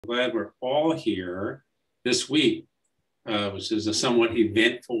Glad we're all here this week, which is a somewhat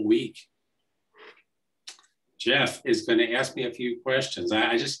eventful week. Jeff is going to ask me a few questions.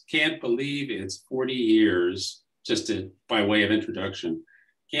 I just can't believe it's 40 years, by way of introduction,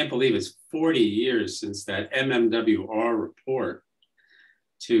 can't believe it's 40 years since that MMWR report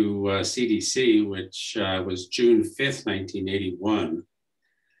to CDC, which was June 5th, 1981.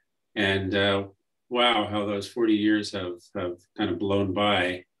 And wow, how those 40 years have kind of blown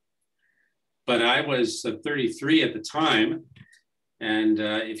by. But I was 33 at the time. And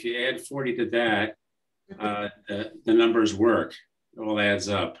if you add 40 to that, the numbers work. It all adds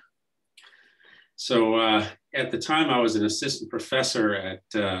up. So at the time, I was an assistant professor at,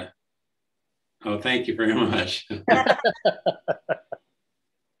 oh, thank you very much.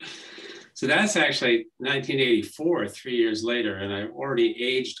 So that's actually 1984, 3 years later, and I've already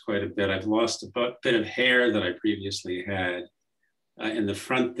aged quite a bit. I've lost a bit of hair that I previously had in the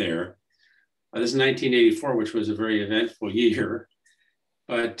front there. This is 1984, which was a very eventful year,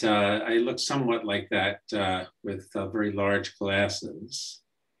 but I look somewhat like that with very large glasses.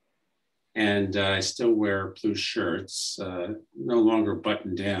 And I still wear blue shirts, no longer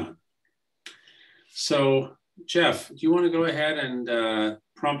buttoned down. So Jeff, do you want to go ahead and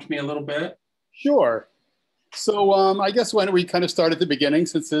prompt me a little bit? Sure. So I guess why don't we kind of start at the beginning,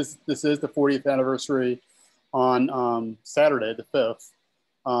 since this is the 40th anniversary on Saturday, the 5th,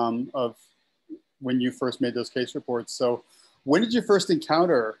 of when you first made those case reports. So when did you first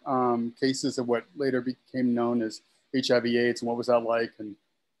encounter cases of what later became known as HIV/AIDS, and what was that like? And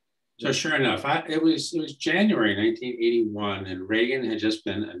so sure enough, it was January 1981, and Reagan had just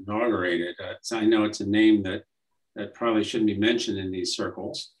been inaugurated. So I know it's a name that probably shouldn't be mentioned in these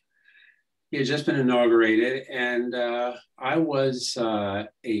circles. He had just been inaugurated, and I was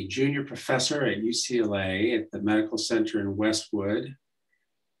a junior professor at UCLA at the Medical Center in Westwood.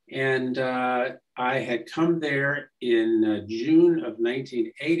 And I had come there in June of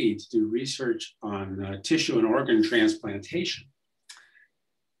 1980 to do research on tissue and organ transplantation.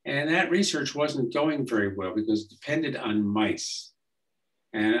 And that research wasn't going very well because it depended on mice.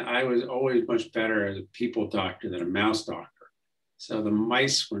 And I was always much better as a people doctor than a mouse doctor. So the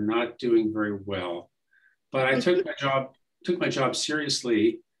mice were not doing very well. But I took my job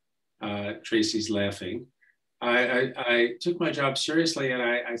seriously. Tracy's laughing. I took my job seriously, and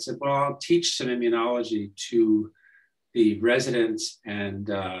I said, well, I'll teach some immunology to the residents and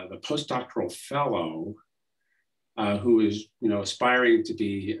the postdoctoral fellow who is, aspiring to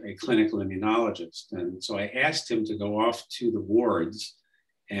be a clinical immunologist. And so I asked him to go off to the wards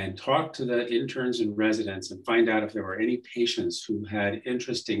and talk to the interns and residents and find out if there were any patients who had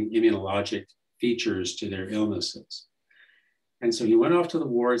interesting immunologic features to their illnesses. And so he went off to the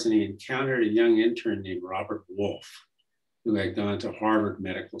wards, and he encountered a young intern named Robert Wolf, who had gone to Harvard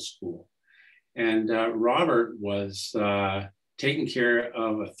Medical School. And Robert was taking care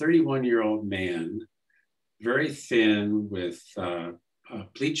of a 31-year-old man, very thin, with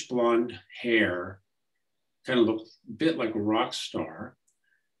bleach blonde hair, kind of looked a bit like a rock star.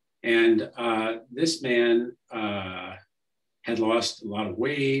 And this man had lost a lot of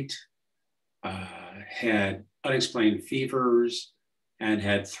weight, had unexplained fevers, and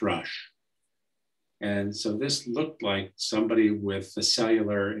had thrush. And so this looked like somebody with a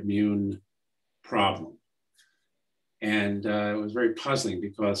cellular immune problem. And it was very puzzling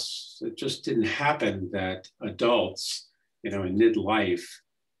because it just didn't happen that adults, in midlife,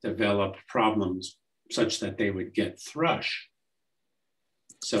 develop problems such that they would get thrush.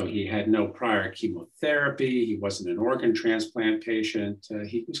 So he had no prior chemotherapy. He wasn't an organ transplant patient.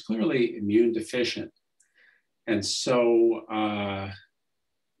 He was clearly immune deficient. And so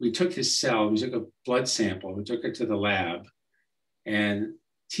we took his cell, we took a blood sample, we took it to the lab, and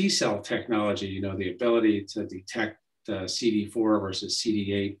T-cell technology, the ability to detect CD4 versus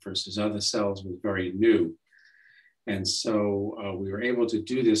CD8 versus other cells was very new. And so we were able to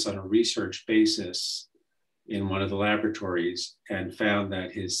do this on a research basis in one of the laboratories and found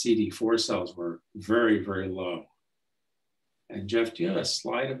that his CD4 cells were very, very low. And Jeff, do you have a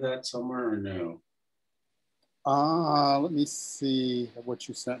slide of that somewhere or no? Let me see what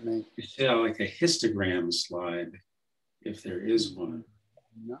you sent me. You see like a histogram slide, if there is one.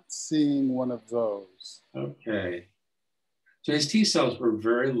 I'm not seeing one of those. Okay. So his T cells were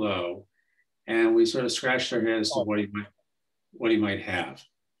very low, and we sort of scratched our heads to what he might have.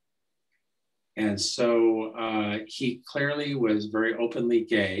 And so he clearly was very openly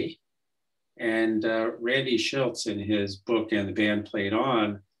gay. And Randy Schultz, in his book And the Band Played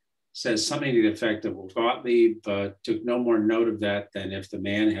On, says something to the effect of, well, Gottlieb took no more note of that than if the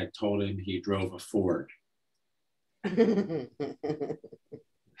man had told him he drove a Ford.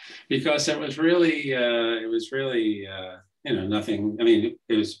 because it was really, you know, nothing. I mean,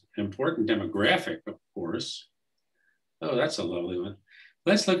 it was an important demographic, of course. Oh, that's a lovely one.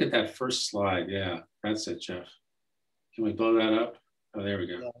 Let's look at that first slide. Yeah, that's it, Jeff. Can we blow that up? Oh, there we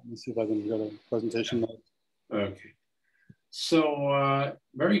go. Yeah, let me see if I can go to presentation mode. Okay. So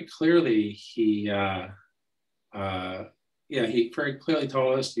very clearly, he very clearly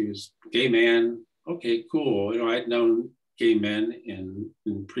told us he was a gay man. Okay, cool. You know, I'd known gay men in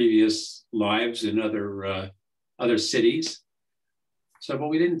previous lives in other cities. So, but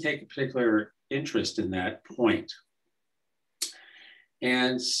we didn't take a particular interest in that point.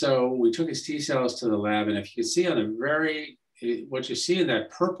 And so we took his T cells to the lab, and if you can see on the what you see in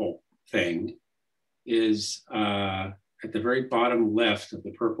that purple thing is at the very bottom left of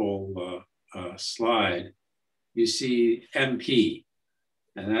the purple slide, you see MP,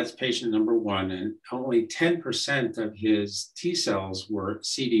 and that's patient number 1, and only 10% of his T cells were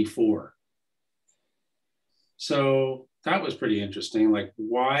CD4. So that was pretty interesting. Like,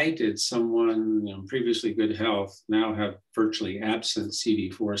 why did someone in previously good health now have virtually absent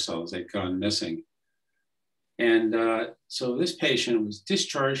CD4 cells? They'd gone missing. And so this patient was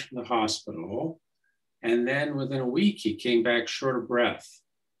discharged from the hospital, and then within a week, he came back short of breath.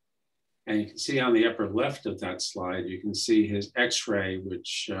 And you can see on the upper left of that slide, you can see his X-ray,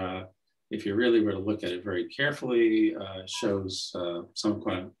 which if you really were to look at it very carefully, shows some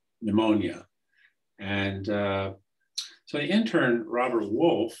kind of pneumonia. And so the intern, Robert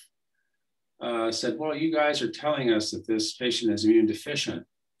Wolf, said, well, you guys are telling us that this patient is immune deficient.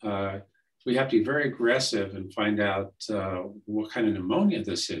 We have to be very aggressive and find out what kind of pneumonia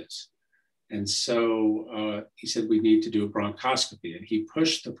this is. And so he said, we need to do a bronchoscopy. And he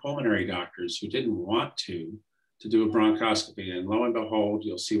pushed the pulmonary doctors who didn't want to do a bronchoscopy. And lo and behold,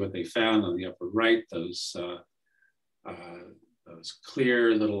 you'll see what they found on the upper right, those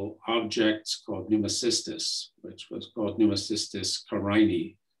clear little objects called pneumocystis, which was called pneumocystis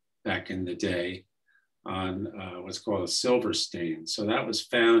carinii back in the day, on what's called a silver stain. So that was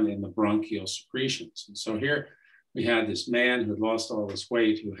found in the bronchial secretions. And so here we had this man who had lost all this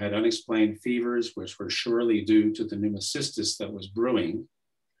weight, who had unexplained fevers, which were surely due to the pneumocystis that was brewing.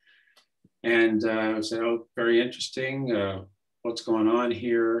 And I said, oh, very interesting. What's going on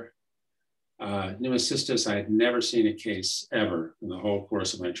here? Pneumocystis, I had never seen a case ever in the whole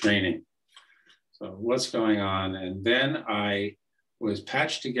course of my training. So what's going on? And then I was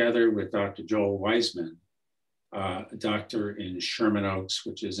patched together with Dr. Joel Weisman, a doctor in Sherman Oaks,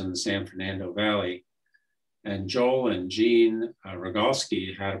 which is in the San Fernando Valley. And Joel and Jean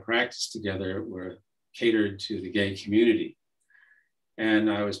Rogalski had a practice together where catered to the gay community.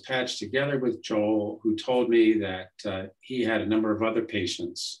 And I was patched together with Joel, who told me that he had a number of other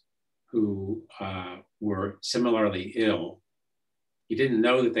patients who were similarly ill. He didn't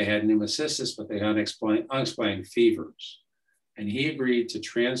know that they had pneumocystis, but they had unexplained fevers. And he agreed to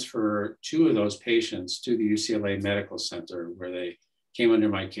transfer 2 of those patients to the UCLA Medical Center, where they came under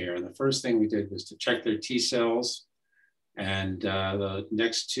my care. And the first thing we did was to check their T cells. And the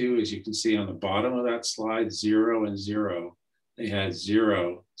next 2, as you can see on the bottom of that slide, 0 and 0, they had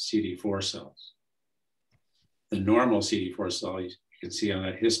 0 CD4 cells. The normal CD4 cell you can see on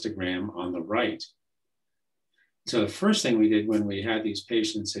that histogram on the right. So the first thing we did when we had these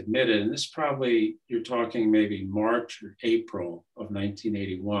patients admitted, and this probably, you're talking maybe March or April of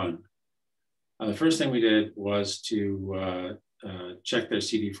 1981, the first thing we did was to check their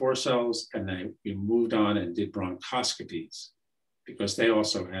CD4 cells, and then we moved on and did bronchoscopies because they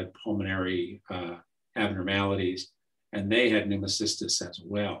also had pulmonary abnormalities, and they had pneumocystis as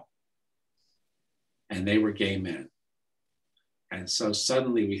well. And they were gay men. And so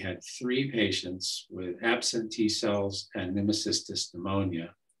suddenly we had 3 patients with absent T cells and pneumocystis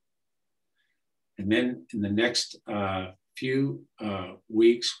pneumonia. And then in the next few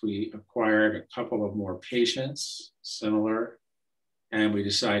weeks, we acquired a couple of more patients, similar, and we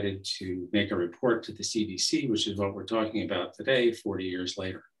decided to make a report to the CDC, which is what we're talking about today, 40 years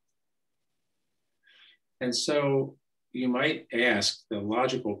later. And so you might ask, the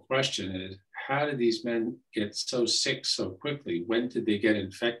logical question is, how did these men get so sick so quickly? When did they get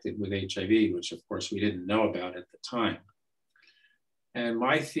infected with HIV, which of course we didn't know about at the time? And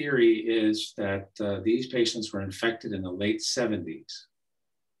my theory is that these patients were infected in the late 70s.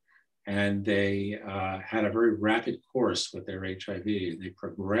 And they had a very rapid course with their HIV. They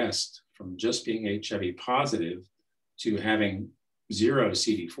progressed from just being HIV positive to having 0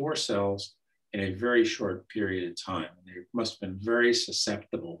 CD4 cells in a very short period of time. They must have been very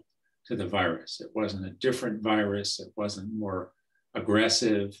susceptible to the virus. It wasn't a different virus. It wasn't more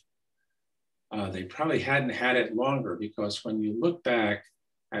aggressive. They probably hadn't had it longer, because when you look back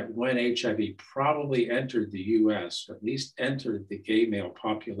at that when HIV probably entered the US, or at least entered the gay male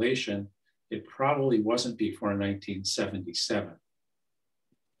population, it probably wasn't before 1977.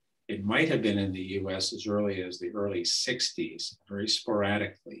 It might have been in the US as early as the early 60s, very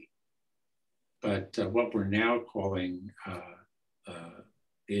sporadically. But what we're now calling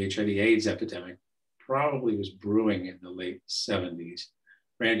the HIV/AIDS epidemic probably was brewing in the late 70s.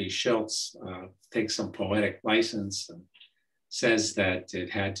 Randy Schultz takes some poetic license and says that it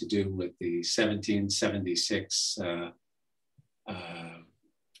had to do with the 1776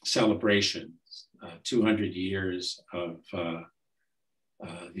 celebration, 200 years of the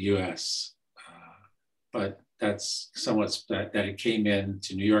US. But that's somewhat that it came in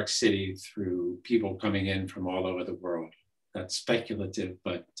to New York City through people coming in from all over the world. That's speculative,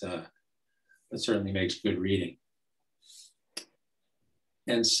 but it certainly makes good reading.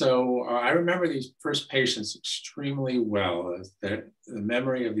 And so I remember these first patients extremely well. The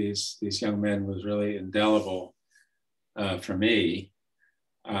memory of these young men was really indelible for me.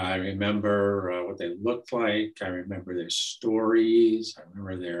 I remember what they looked like. I remember their stories. I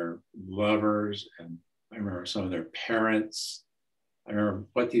remember their lovers, and I remember some of their parents. I remember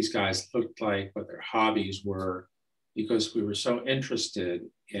what these guys looked like, what their hobbies were, because we were so interested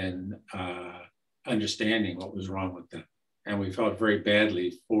in understanding what was wrong with them. And we felt very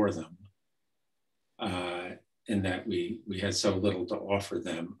badly for them in that we had so little to offer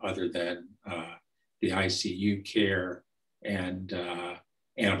them other than the ICU care and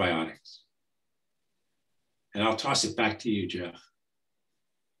antibiotics. And I'll toss it back to you, Jeff.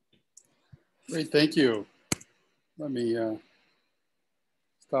 Great, thank you. Let me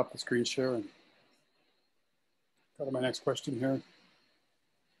stop the screen share and go to my next question here.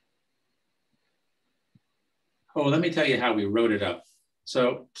 Oh, let me tell you how we wrote it up.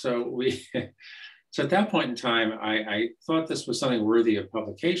 So at that point in time, I thought this was something worthy of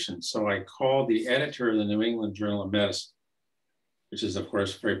publication. So I called the editor of the New England Journal of Medicine, which is of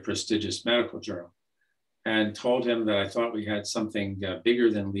course a very prestigious medical journal, and told him that I thought we had something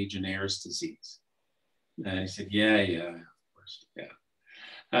bigger than Legionnaire's disease. And he said, yeah, of course, yeah.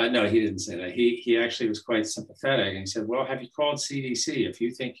 No, he didn't say that. He actually was quite sympathetic. And he said, well, have you called CDC? If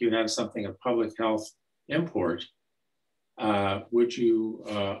you think you have something of public health import, would you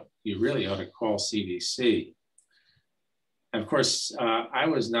really ought to call CDC. And of course, I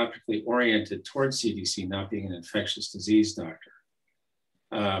was not particularly oriented towards CDC, not being an infectious disease doctor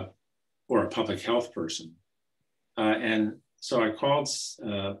or a public health person. And so I called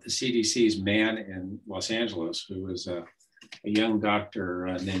the CDC's man in Los Angeles, who was a young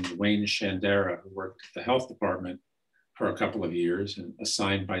doctor named Wayne Shandera, who worked at the health department for a couple of years and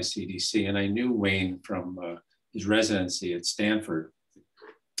assigned by CDC. And I knew Wayne from his residency at Stanford.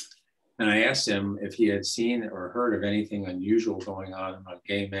 And I asked him if he had seen or heard of anything unusual going on among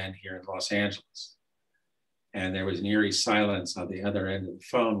gay men here in Los Angeles. And there was an eerie silence on the other end of the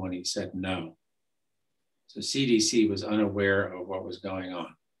phone when he said no. So CDC was unaware of what was going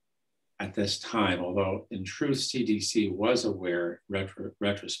on at this time, although in truth, CDC was aware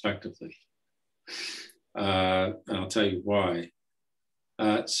retrospectively. And I'll tell you why.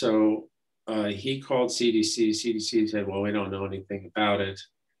 So he called CDC. CDC said, well, we don't know anything about it.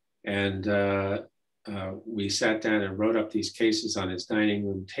 And we sat down and wrote up these cases on his dining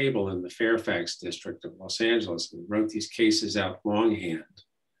room table in the Fairfax district of Los Angeles. We wrote these cases out longhand.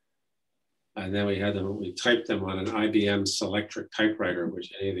 And then we typed them on an IBM Selectric typewriter,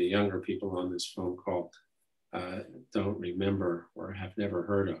 which any of the younger people on this phone call don't remember or have never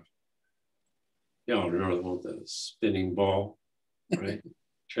heard of. Y'all remember the one with the spinning ball, right?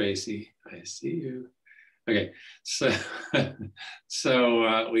 Tracy, I see you. Okay, so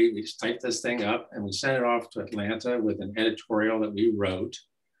we just typed this thing up and we sent it off to Atlanta with an editorial that we wrote,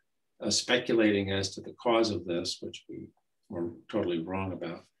 speculating as to the cause of this, which we were totally wrong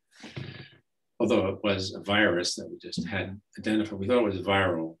about. Although it was a virus that we just hadn't identified. We thought it was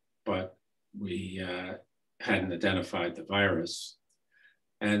viral, but we hadn't identified the virus.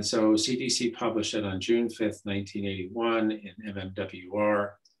 And so CDC published it on June 5th, 1981 in MMWR.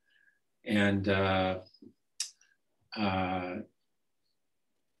 And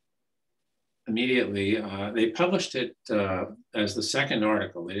immediately, they published it as the second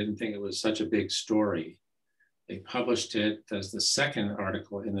article. They didn't think it was such a big story. They published it as the second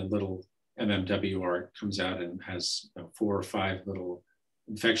article in the little MMWR. It comes out and has 4 or 5 little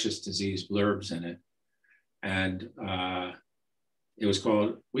infectious disease blurbs in it. And it was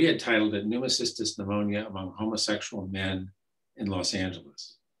called, we had titled it Pneumocystis Pneumonia Among Homosexual Men in Los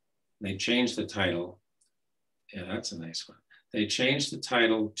Angeles. They changed the title. Yeah, that's a nice one. They changed the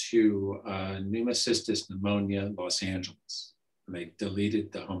title to Pneumocystis Pneumonia Los Angeles. and they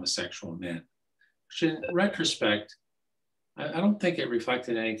deleted the homosexual men, which in retrospect, I don't think it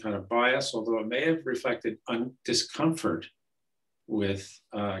reflected any kind of bias, although it may have reflected discomfort with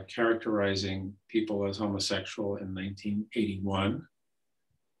characterizing people as homosexual in 1981.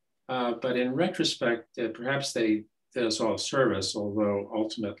 But in retrospect, perhaps they did us all a service, although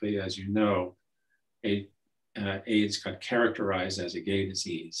ultimately, as you know, AIDS got characterized as a gay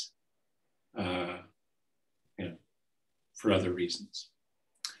disease, for other reasons.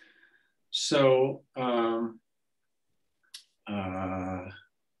 So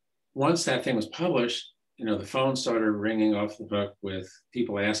once that thing was published, the phone started ringing off the hook with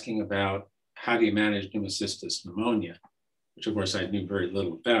people asking about how do you manage pneumocystis pneumonia, which of course I knew very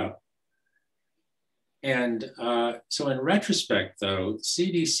little about. And so in retrospect, though,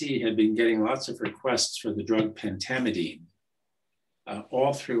 CDC had been getting lots of requests for the drug pentamidine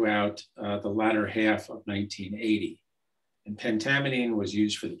all throughout the latter half of 1980. And pentamidine was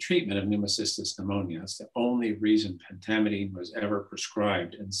used for the treatment of pneumocystis pneumonia. That's the only reason pentamidine was ever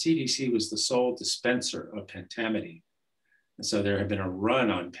prescribed. And CDC was the sole dispenser of pentamidine. And so there had been a run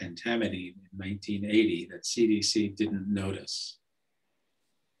on pentamidine in 1980 that CDC didn't notice,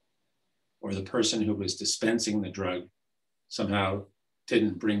 or the person who was dispensing the drug somehow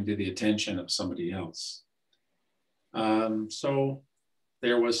didn't bring to the attention of somebody else. So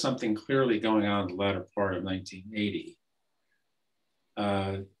there was something clearly going on in the latter part of 1980.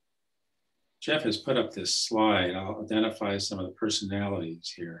 Jeff has put up this slide. I'll identify some of the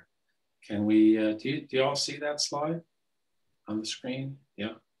personalities here. Can we, do you all see that slide on the screen?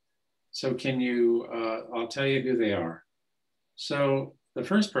 Yeah. So can you, I'll tell you who they are. So the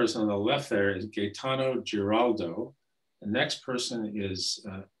first person on the left there is Gaetano Giraldo. The next person is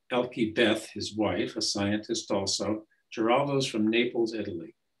Elke Beth, his wife, a scientist also. Giraldo's from Naples,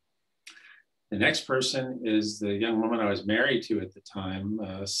 Italy. The next person is the young woman I was married to at the time,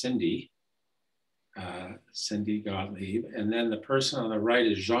 Cindy Gottlieb. And then the person on the right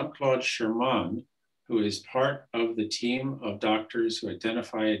is Jean-Claude Sherman, who is part of the team of doctors who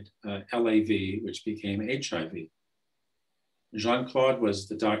identified LAV, which became HIV. Jean-Claude was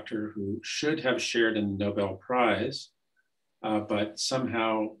the doctor who should have shared in the Nobel Prize, but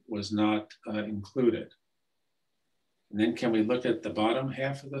somehow was not included. And then can we look at the bottom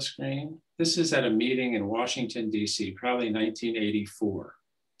half of the screen? This is at a meeting in Washington, DC, probably 1984.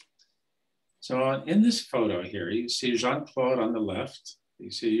 So in this photo here, you see Jean-Claude on the left,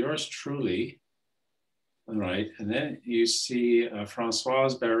 you see yours truly on the right, and then you see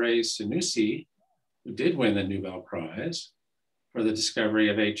Françoise Barré-Sinoussi, who did win the Nobel Prize for the discovery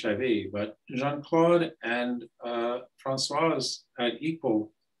of HIV. But Jean-Claude and Françoise had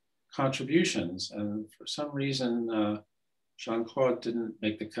equal contributions, and for some reason, Jean-Claude didn't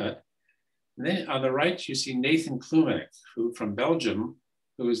make the cut. And then on the right, you see Nathan Klumek, who from Belgium,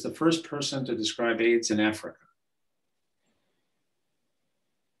 who was the first person to describe AIDS in Africa.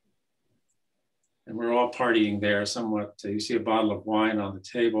 And we're all partying there somewhat. You see a bottle of wine on the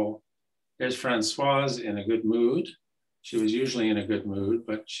table. There's Françoise in a good mood. She was usually in a good mood,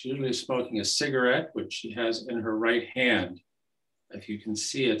 but she's usually smoking a cigarette, which she has in her right hand. If you can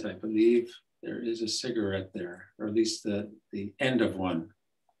see it, I believe there is a cigarette there, or at least the end of one.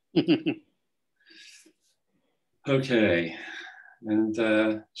 Okay,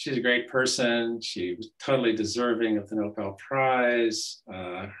 and she's a great person. She was totally deserving of the Nobel Prize.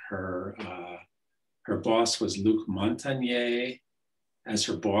 Her boss was Luc Montagnier. As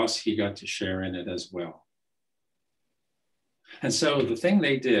her boss, he got to share in it as well. And so the thing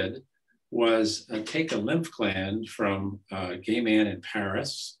they did was take a lymph gland from a gay man in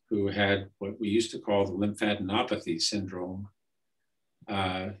Paris who had what we used to call the lymphadenopathy syndrome.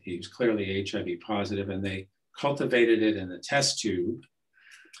 He was clearly HIV positive, and they cultivated it in a test tube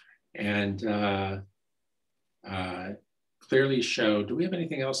and clearly showed, do we have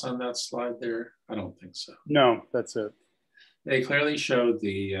anything else on that slide there? I don't think so. No, that's it. They clearly showed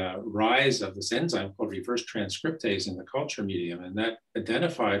the rise of this enzyme called reverse transcriptase in the culture medium, and that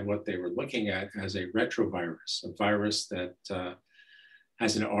identified what they were looking at as a retrovirus, a virus that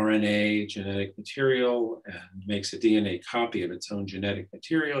has an RNA genetic material and makes a DNA copy of its own genetic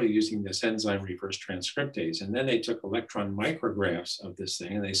material using this enzyme reverse transcriptase. And then they took electron micrographs of this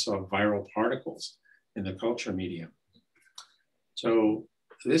thing and they saw viral particles in the culture medium. So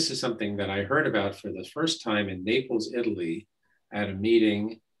this is something that I heard about for the first time in Naples, Italy, at a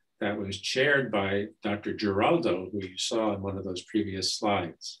meeting that was chaired by Dr. Giraldo, who you saw in one of those previous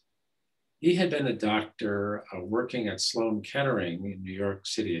slides. He had been a doctor working at Sloan Kettering in New York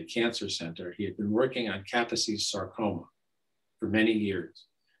City, a cancer center. He had been working on Kaposi's sarcoma for many years.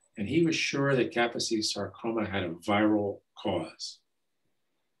 And he was sure that Kaposi sarcoma had a viral cause,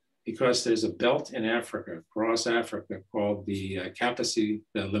 because there's a belt in Africa, across Africa, called the Kaposi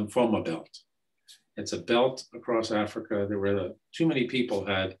lymphoma belt. It's a belt across Africa where too many people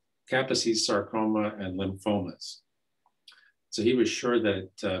had Kaposi sarcoma and lymphomas. So he was sure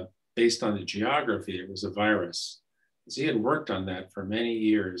that based on the geography, it was a virus. So he had worked on that for many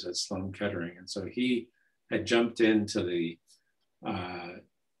years at Sloan Kettering. And so he had jumped into the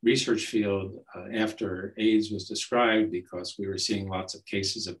research field after AIDS was described, because we were seeing lots of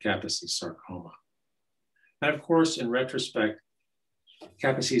cases of Kaposi sarcoma. And of course, in retrospect,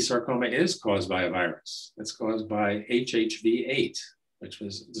 Kaposi sarcoma is caused by a virus. It's caused by HHV8, which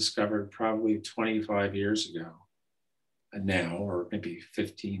was discovered probably 25 years ago now, or maybe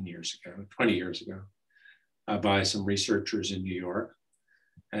 15 years ago, 20 years ago, by some researchers in New York.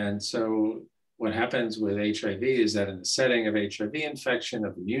 And so what happens with HIV is that in the setting of HIV infection,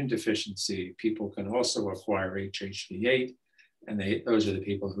 of immune deficiency, people can also acquire HHV8, and those are the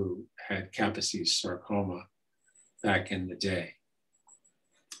people who had Kaposi sarcoma back in the day.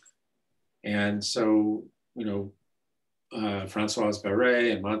 And so, Françoise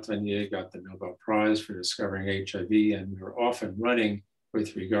Barré and Montagnier got the Nobel Prize for discovering HIV, and we were often running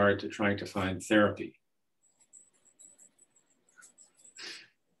with regard to trying to find therapy.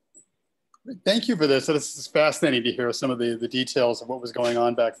 Thank you for this. So this is fascinating to hear some of the details of what was going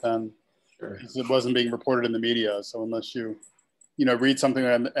on back then. Sure. It wasn't being reported in the media. So unless you read something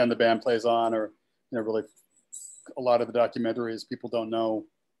and the band plays on, or, really a lot of the documentaries, people don't know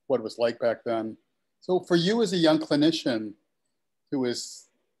what it was like back then. So for you as a young clinician who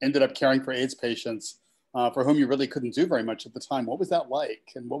ended up caring for AIDS patients, for whom you really couldn't do very much at the time, what was that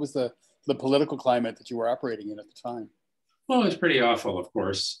like? And what was the political climate that you were operating in at the time? Well, it was pretty awful, of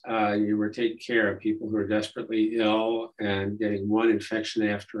course. You were taking care of people who were desperately ill and getting one infection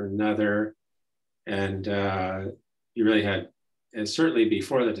after another. And you really had, and certainly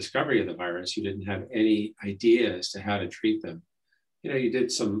before the discovery of the virus, you didn't have any idea as to how to treat them. You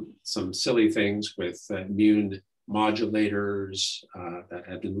did some silly things with immune modulators that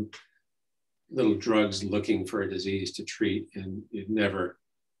had been little drugs looking for a disease to treat, and they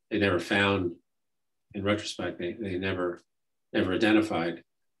never found, in retrospect, they never identified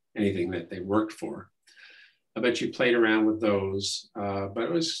anything that they worked for. But you played around with those, but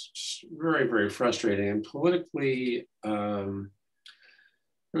it was very, very frustrating. And politically, there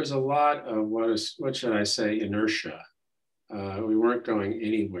was a lot of what should I say, inertia. We weren't going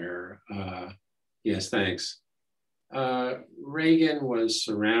anywhere. Yes, thanks. Reagan was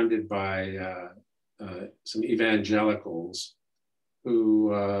surrounded by some evangelicals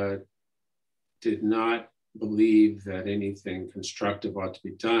who did not believe that anything constructive ought to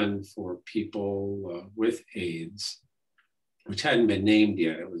be done for people with AIDS, which hadn't been named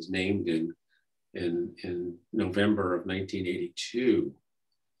yet. It was named in November of 1982.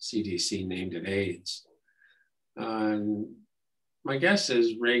 CDC named it AIDS. My guess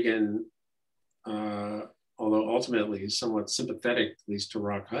is Reagan, although ultimately somewhat sympathetic, at least to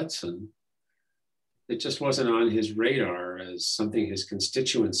Rock Hudson, it just wasn't on his radar as something his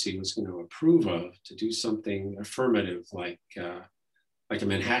constituency was going to approve of, to do something affirmative like a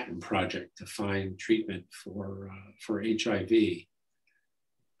Manhattan Project to find treatment for HIV.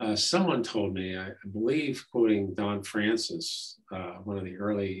 Someone told me, I believe, quoting Don Francis, one of the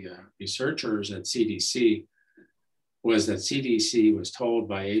early researchers at CDC, was that CDC was told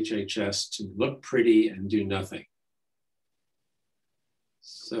by HHS to look pretty and do nothing.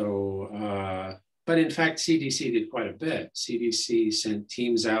 So, but in fact, CDC did quite a bit. CDC sent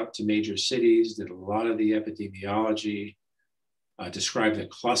teams out to major cities, did a lot of the epidemiology, described a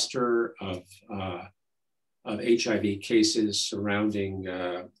cluster of HIV cases surrounding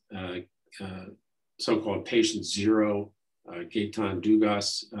so-called patient zero, Gaetan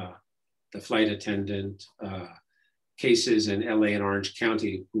Dugas, the flight attendant, cases in LA and Orange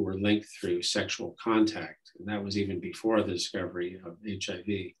County who were linked through sexual contact. And that was even before the discovery of HIV.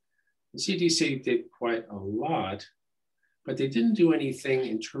 The CDC did quite a lot, but they didn't do anything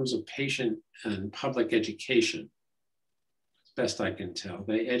in terms of patient and public education, as best I can tell.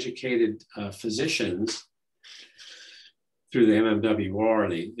 They educated physicians through the MMWR.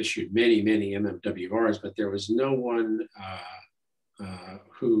 They issued many, many MMWRs, but there was no one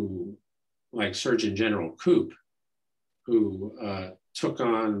who, like Surgeon General Koop, who took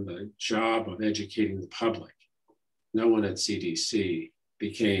on the job of educating the public. No one at CDC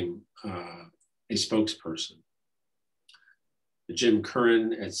became a spokesperson. Jim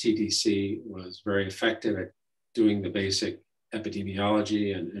Curran at CDC was very effective at doing the basic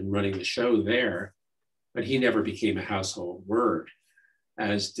epidemiology and running the show there, but he never became a household word.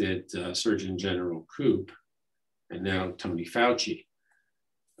 as did Surgeon General Koop, and now Tony Fauci.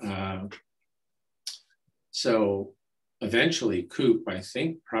 So eventually Koop, I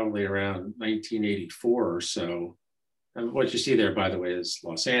think probably around 1984 or so, and what you see there, by the way, is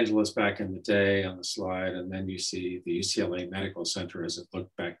Los Angeles back in the day on the slide, and then you see the UCLA Medical Center as it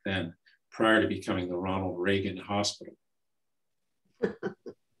looked back then, prior to becoming the Ronald Reagan Hospital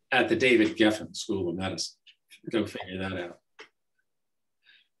at the David Geffen School of Medicine. Go figure that out.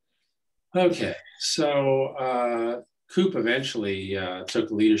 Okay, so Koop eventually took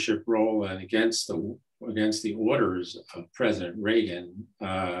a leadership role, and against the orders of President Reagan,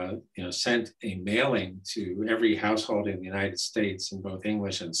 sent a mailing to every household in the United States in both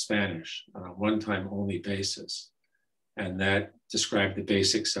English and Spanish on a one-time only basis. And that described the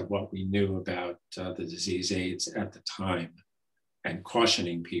basics of what we knew about the disease AIDS at the time, and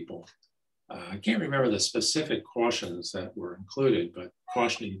cautioning people. I can't remember the specific cautions that were included, but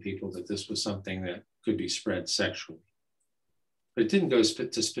cautioning people that this was something that could be spread sexually. But it didn't go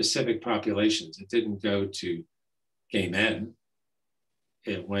to specific populations. It didn't go to gay men.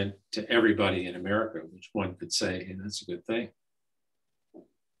 It went to everybody in America, which one could say, and that's a good thing.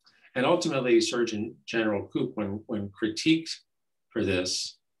 And ultimately, Surgeon General Koop, when critiqued for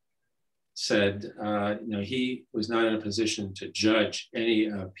this, said he was not in a position to judge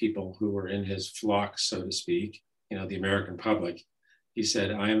any people who were in his flock, so to speak, the American public. He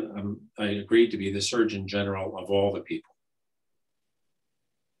said, I agreed to be the Surgeon General of all the people.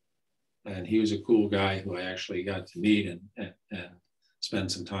 And he was a cool guy who I actually got to meet and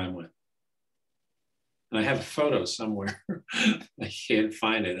spend some time with. And I have a photo somewhere, I can't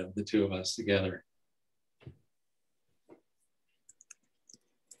find it, of the two of us together.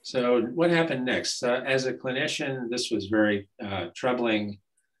 So what happened next? As a clinician, this was very troubling,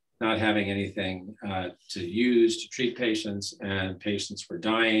 not having anything to use to treat patients, and patients were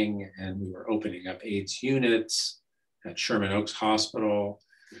dying, and we were opening up AIDS units at Sherman Oaks Hospital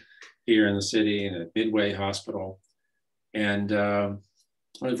here in the city and at Midway Hospital. And it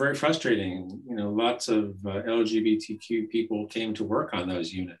was very frustrating. Lots of LGBTQ people came to work on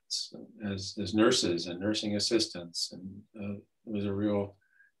those units as nurses and nursing assistants. And it was a real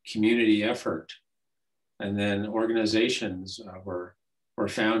community effort. And then organizations were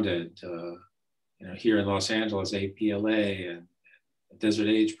founded here in Los Angeles, APLA and Desert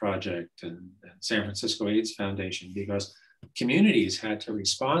AIDS Project and San Francisco AIDS Foundation, because communities had to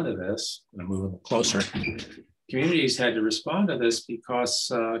respond to this. I'm moving a little closer. Communities had to respond to this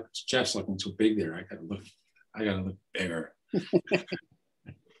because Jeff's looking too big there. I gotta look bigger.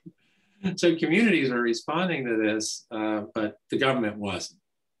 So communities were responding to this, but the government wasn't.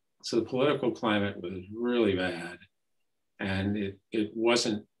 So the political climate was really bad, and it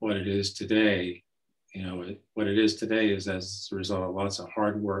wasn't what it is today. What it is today is as a result of lots of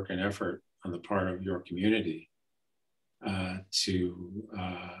hard work and effort on the part of your community to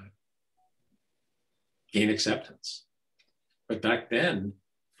gain acceptance. But back then,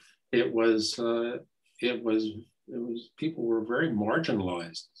 it was people were very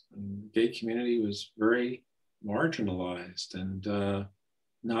marginalized. The gay community was very marginalized, and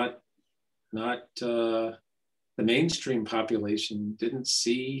not the mainstream population didn't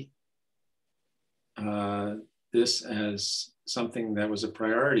see this as something that was a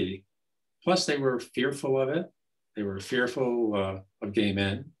priority. Plus, they were fearful of it. They were fearful of gay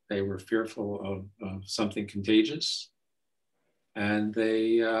men. They were fearful of something contagious. And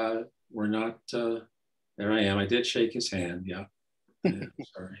they were not, there I am. I did shake his hand, yeah.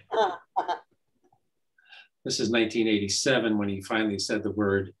 Sorry. This is 1987 when he finally said the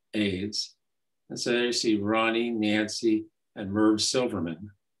word AIDS. And so there you see Ronnie, Nancy, and Merv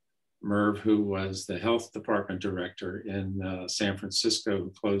Silverman. Merv, who was the health department director in San Francisco,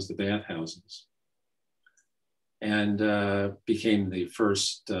 who closed the bathhouses, and became the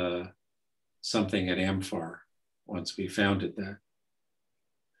first something at AMFAR once we founded that.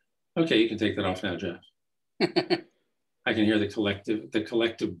 Okay, you can take that off now, Jeff. I can hear the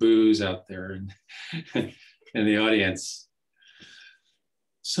collective boos out there in the audience.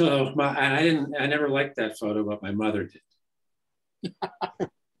 So I never liked that photo, but my mother did.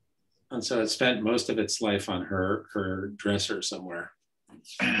 And so it spent most of its life on her dresser somewhere.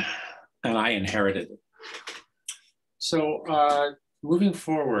 And I inherited it. So moving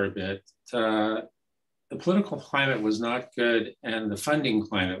forward a bit, the political climate was not good and the funding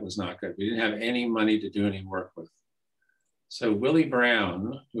climate was not good. We didn't have any money to do any work with. So Willie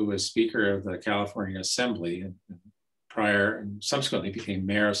Brown, who was Speaker of the California Assembly and prior and subsequently became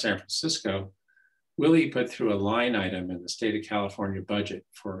mayor of San Francisco, Willie put through a line item in the state of California budget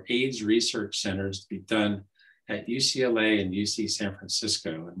for AIDS research centers to be done at UCLA and UC San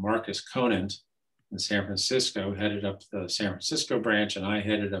Francisco. And Marcus Conant in San Francisco headed up the San Francisco branch, and I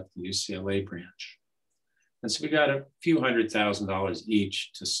headed up the UCLA branch. And so we got a few $100,000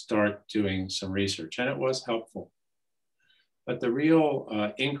 each to start doing some research, and it was helpful. But the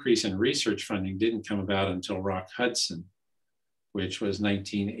real increase in research funding didn't come about until Rock Hudson, which was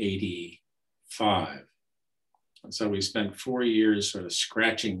 1985. And so we spent 4 years sort of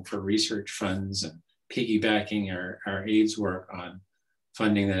scratching for research funds and piggybacking our AIDS work on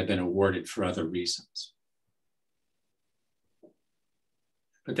funding that had been awarded for other reasons.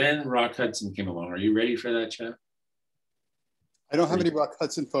 But then Rock Hudson came along. Are you ready for that, Jeff? I don't have any Rock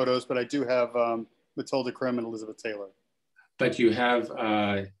Hudson photos, but I do have Matilda Krim and Elizabeth Taylor. But you have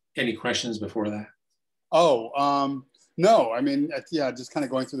any questions before that? Oh, no. I mean, yeah, just kind of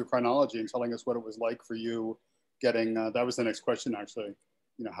going through the chronology and telling us what it was like for you getting, that was the next question, actually.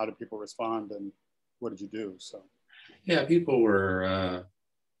 You know, how did people respond and what did you do? So, yeah, people were,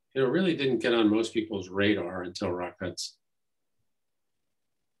 you know, really didn't get on most people's radar until Rock Hudson.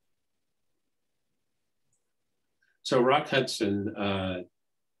 So Rock Hudson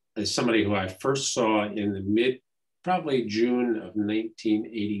is somebody who I first saw in the probably June of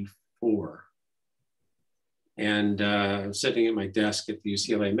 1984. And I'm sitting at my desk at the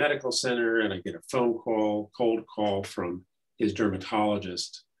UCLA Medical Center, and I get a cold call from his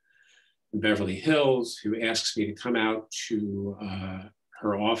dermatologist in Beverly Hills, who asks me to come out to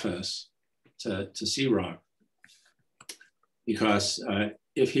her office to see Rock. Because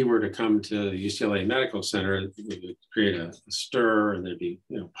if he were to come to the UCLA Medical Center, it would create a stir, and there'd be,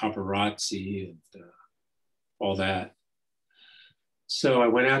 you know, paparazzi and all that. So I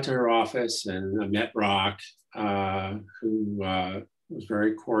went out to her office and I met Rock, who was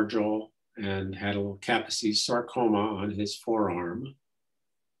very cordial and had a little Kaposi's sarcoma on his forearm.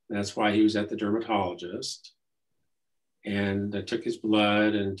 That's why he was at the dermatologist. And I took his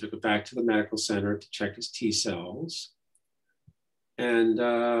blood and took it back to the medical center to check his T cells. And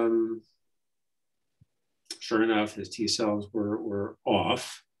sure enough, his T cells were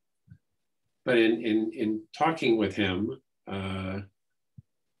off. But in talking with him, I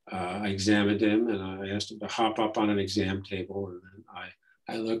examined him and I asked him to hop up on an exam table. And then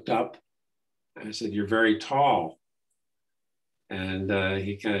I looked up and I said, "You're very tall." And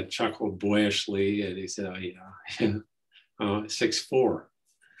he kind of chuckled boyishly and he said, "Oh, yeah, 6'4".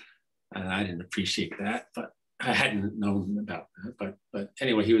 And I didn't appreciate that, but I hadn't known about that. But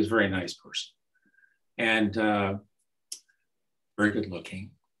anyway, he was a very nice person and very good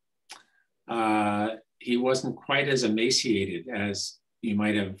looking. He wasn't quite as emaciated as you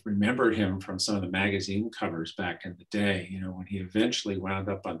might have remembered him from some of the magazine covers back in the day. You know, when he eventually wound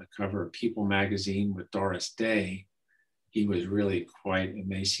up on the cover of People magazine with Doris Day, he was really quite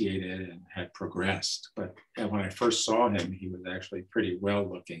emaciated and had progressed. But when I first saw him, he was actually pretty well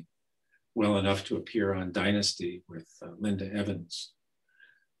looking, well enough to appear on Dynasty with Linda Evans.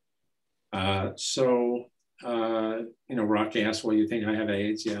 You know, Rock asked, "Well, you think I have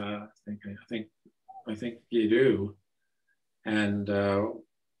AIDS?" "Yeah, I think you do." And oh,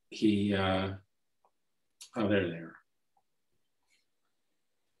 there they are.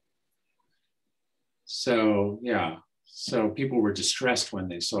 So yeah, so people were distressed when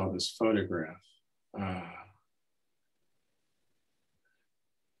they saw this photograph.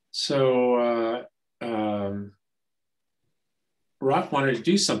 Rock wanted to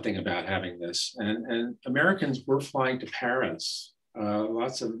do something about having this, and Americans were flying to Paris.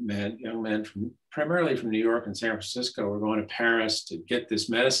 Lots of young men primarily from New York and San Francisco were going to Paris to get this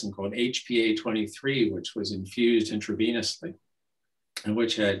medicine called HPA-23, which was infused intravenously, and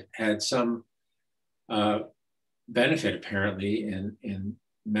which had some benefit apparently in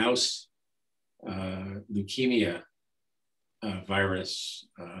mouse leukemia virus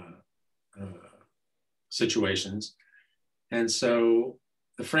situations. And so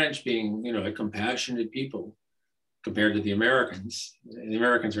the French, being, you know, a compassionate people compared to the Americans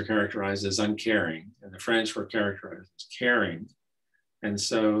were characterized as uncaring, and the French were characterized as caring. And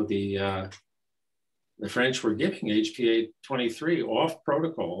so the French were giving HPA-23 off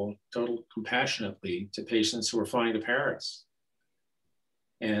protocol, total compassionately, to patients who were flying to Paris.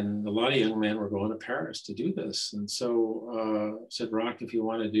 And a lot of young men were going to Paris to do this. And so I said, "Rock, if you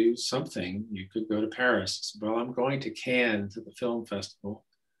want to do something, you could go to Paris." I said, "Well, I'm going to Cannes to the film festival,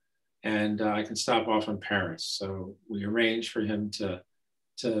 and I can stop off in Paris." So we arranged for him to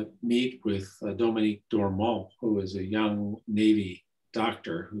meet with Dominique Dormont, who was a young Navy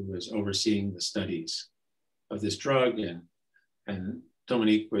doctor who was overseeing the studies of this drug. And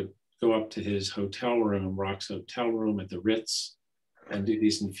Dominique would go up to his hotel room, Rock's hotel room at the Ritz, and do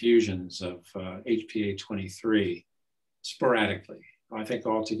these infusions of HPA-23 sporadically. I think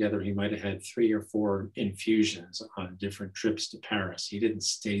altogether he might have had 3 or 4 infusions on different trips to Paris. He didn't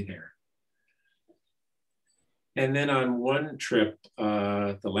stay there. And then on one trip,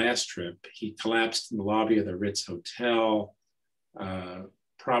 the last trip, he collapsed in the lobby of the Ritz Hotel,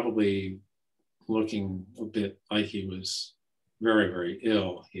 probably looking a bit like he was very, very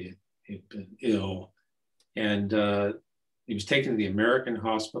ill. He'd been ill. And he was taken to the American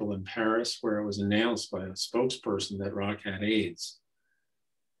hospital in Paris, where it was announced by a spokesperson that Rock had AIDS.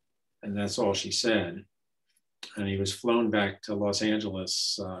 And that's all she said. And he was flown back to Los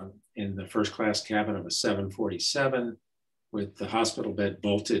Angeles in the first class cabin of a 747 with the hospital bed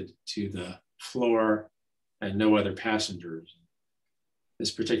bolted to the floor and no other passengers.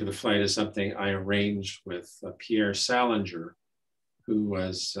 This particular flight is something I arranged with Pierre Salinger, who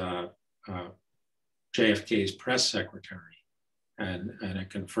was JFK's press secretary and a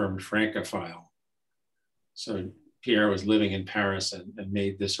confirmed Francophile. So Pierre was living in Paris and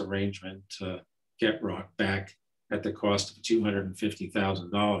made this arrangement to get Rock back at the cost of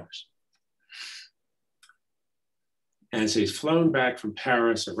 $250,000. And so he's flown back from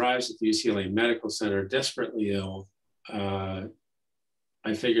Paris, arrives at the UCLA Medical Center, desperately ill. I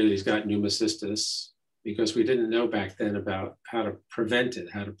figured he's got pneumocystis because we didn't know back then about how to prevent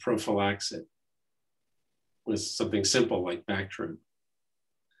it, how to prophylax it with something simple like Bactrim.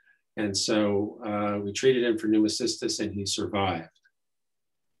 And so we treated him for pneumocystis and he survived.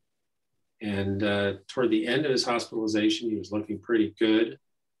 And toward the end of his hospitalization, he was looking pretty good.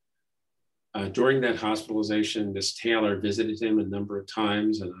 During that hospitalization, Miss Taylor visited him a number of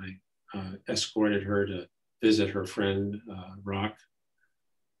times, and I escorted her to visit her friend, Rock.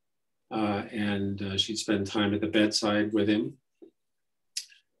 And she'd spend time at the bedside with him.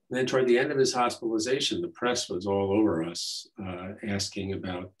 And then toward the end of his hospitalization, the press was all over us, asking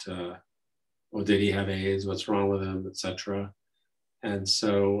about, well, did he have AIDS? What's wrong with him, et cetera. And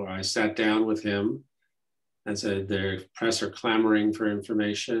so I sat down with him and said, the press are clamoring for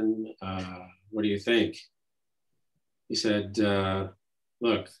information. What do you think? He said,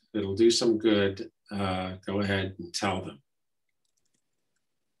 look, it'll do some good. Go ahead and tell them.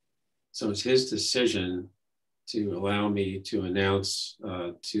 So it's his decision to allow me to announce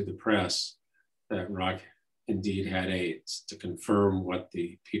to the press that Rock indeed had AIDS, to confirm what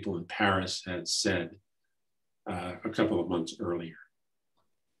the people in Paris had said a couple of months earlier.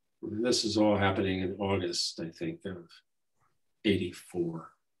 And this is all happening in August, I think, of '84.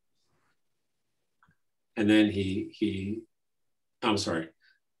 And then I'm sorry,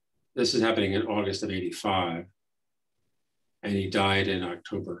 this is happening in August of '85, and he died in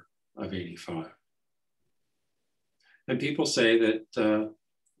October of '85. And people say that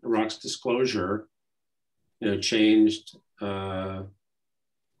Rock's disclosure, changed the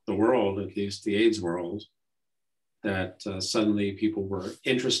world, at least the AIDS world, that suddenly people were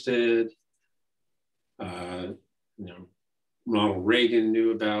interested. Ronald Reagan knew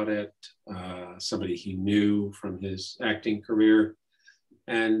about it, somebody he knew from his acting career.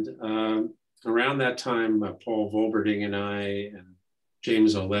 And around that time, Paul Volberding and I and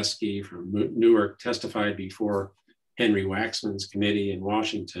James Oleski from Newark testified before Henry Waxman's committee in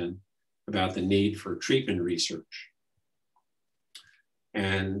Washington about the need for treatment research.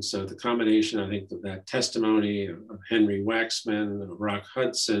 And so the combination, I think, of that testimony of Henry Waxman, of Rock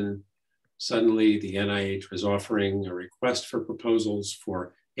Hudson, suddenly the NIH was offering a request for proposals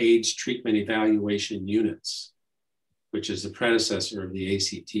for AIDS treatment evaluation units, which is the predecessor of the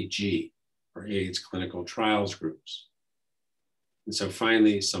ACTG, or AIDS clinical trials groups. And so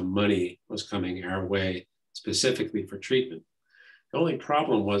finally, some money was coming our way specifically for treatment. The only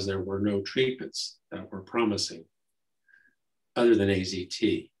problem was there were no treatments that were promising other than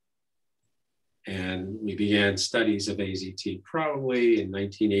AZT. And we began studies of AZT probably in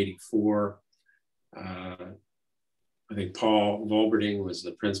 1984. I think Paul Volberding was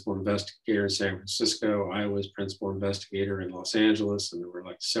the principal investigator in San Francisco. I was principal investigator in Los Angeles, and there were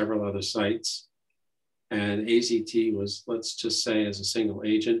like several other sites. And AZT was, let's just say as a single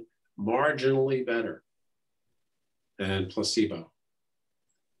agent, marginally better than placebo.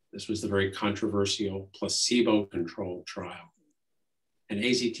 This was the very controversial placebo-controlled trial. And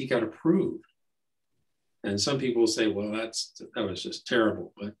AZT got approved. And some people say, well, that was just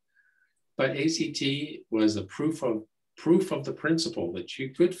terrible. But AZT was a proof of the principle that you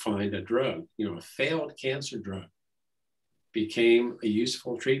could find a drug, a failed cancer drug became a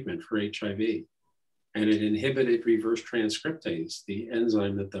useful treatment for HIV. And it inhibited reverse transcriptase, the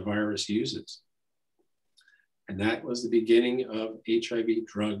enzyme that the virus uses. And that was the beginning of HIV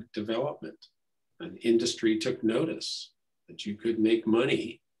drug development. And industry took notice. that you could make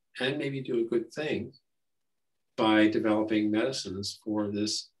money and maybe do a good thing by developing medicines for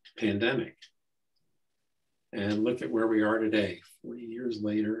this pandemic. And look at where we are today, 40 years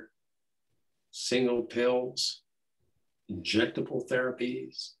later, single pills, injectable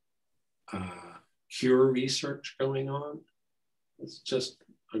therapies, cure research going on. It's just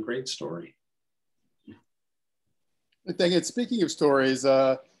a great story. I think, and speaking of stories,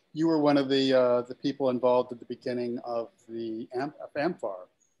 you were one of the people involved at the beginning of the AMFAR,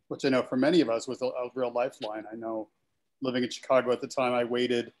 which I know for many of us was a real lifeline. I know living in Chicago at the time, I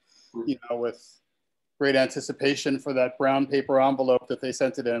waited, with great anticipation for that brown paper envelope that they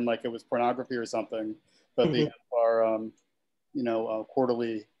sent it in like it was pornography or something. But the AMFAR,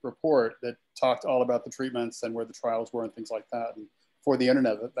 quarterly report that talked all about the treatments and where the trials were and things like that. And for the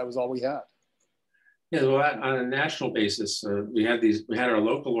internet, that was all we had. Yeah, well, on a national basis, we had our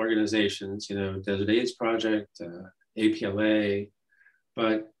local organizations, Desert AIDS Project, APLA,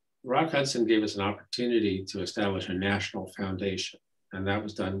 but Rock Hudson gave us an opportunity to establish a national foundation. And that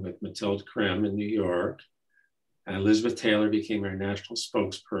was done with Mathilde Krim in New York. And Elizabeth Taylor became our national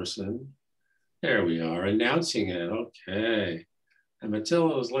spokesperson. There we are, announcing it, okay. And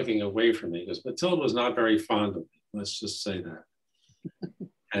Mathilde was looking away from me because Mathilde was not very fond of me, let's just say that.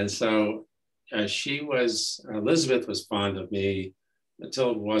 And so Elizabeth was fond of me.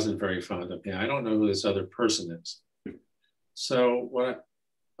 Mathilde wasn't very fond of me. I don't know who this other person is. So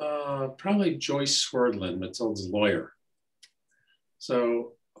probably Joyce Swerdlin, Mathilde's lawyer.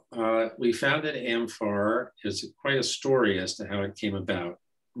 So we founded AMFAR. There's quite a story as to how it came about.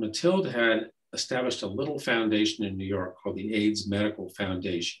 Mathilde had established a little foundation in New York called the AIDS Medical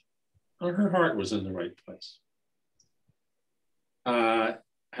Foundation. Well, her heart was in the right place.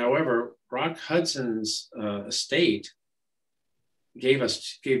 However, Rock Hudson's estate gave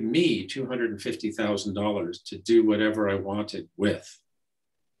me $250,000 to do whatever I wanted with.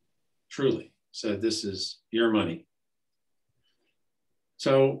 Truly. So this is your money.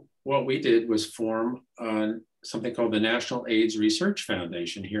 So what we did was form something called the National AIDS Research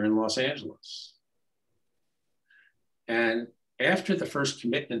Foundation here in Los Angeles. And after the first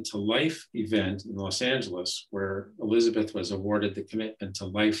Commitment to Life event in Los Angeles, where Elizabeth was awarded the Commitment to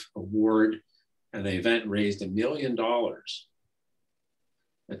Life Award, and the event raised $1 million,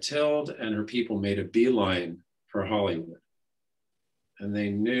 Mathilde and her people made a beeline for Hollywood. And they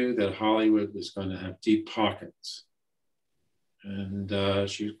knew that Hollywood was going to have deep pockets. And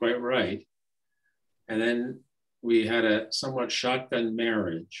she was quite right. And then we had a somewhat shotgun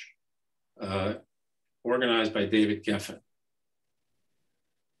marriage organized by David Geffen,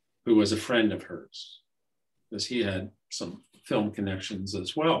 who was a friend of hers, because he had some film connections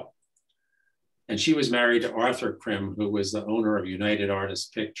as well. And she was married to Arthur Krim, who was the owner of United Artists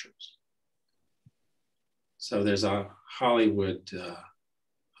Pictures. So there's a Hollywood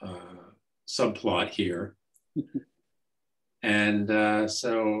subplot here. And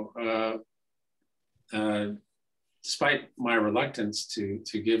despite my reluctance to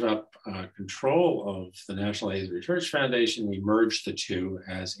give up control of the National AIDS Research Foundation, we merged the two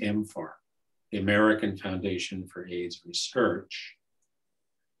as AMFAR, the American Foundation for AIDS Research.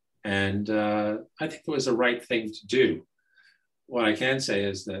 And I think it was the right thing to do. What I can say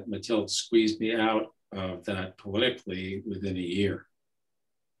is that Mathilde squeezed me out of that politically within a year.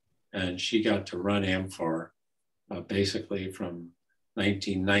 And she got to run AMFAR basically from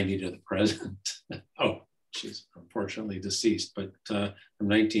 1990 to the present. Oh, she's unfortunately deceased, but from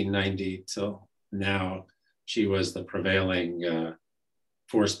 1990 till now, she was the prevailing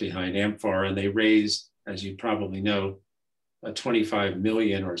force behind AMFAR. And they raised, as you probably know, $25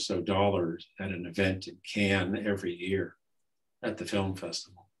 million or so at an event in Cannes every year at the film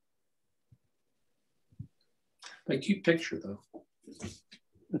festival. A cute picture, though.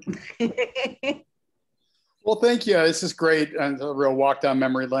 Well, thank you. This is great, and a real walk down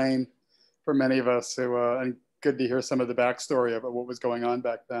memory lane for many of us. And good to hear some of the backstory about what was going on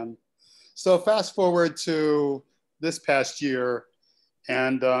back then. So fast forward to this past year,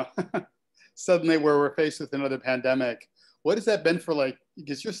 and suddenly we're faced with another pandemic. What has that been for, like,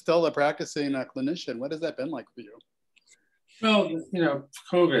 because you're still a practicing clinician, what has that been like for you? Well,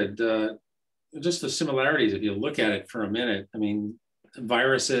 COVID, just the similarities, if you look at it for a minute, I mean,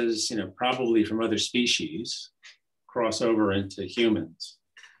 viruses, probably from other species cross over into humans.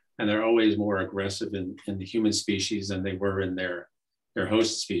 And they're always more aggressive in the human species than they were in their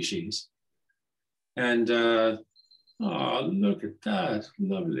host species. And, oh, look at that,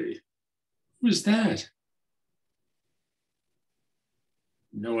 lovely. Who's that?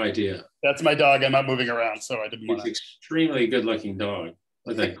 No idea. That's my dog. I'm not moving around, so I didn't want to. He's an extremely good-looking dog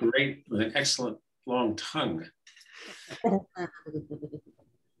with an excellent long tongue.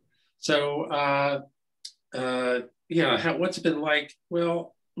 So, yeah, what's it been like?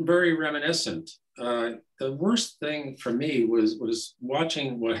 Well, very reminiscent. The worst thing for me was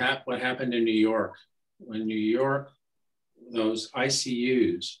watching what happened in New York. When New York, those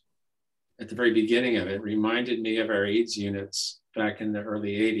ICUs at the very beginning of it reminded me of our AIDS units back in the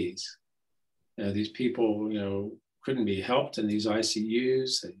early 80s. These people, couldn't be helped in these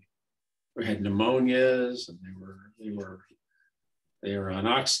ICUs. They had pneumonias, and they were on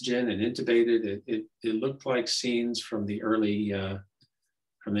oxygen and intubated. It looked like scenes from the early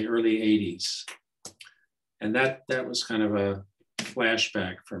 80s, and that was kind of a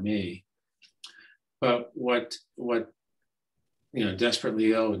flashback for me. But what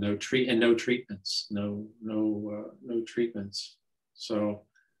desperately ill, no treatments, no treatments. So.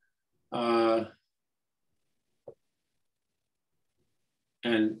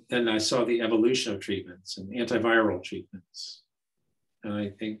 And then I saw the evolution of treatments and antiviral treatments. And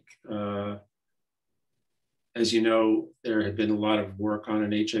I think, as you know, there had been a lot of work on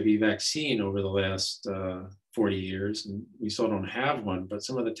an HIV vaccine over the last 40 years, and we still don't have one, but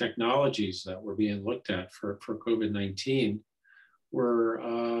some of the technologies that were being looked at for COVID-19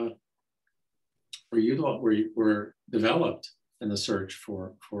 were developed in the search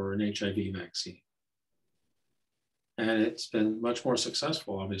for an HIV vaccine. And it's been much more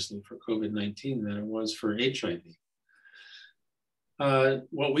successful, obviously, for COVID-19 than it was for HIV.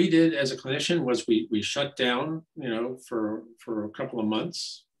 What we did as a clinician was we shut down, for a couple of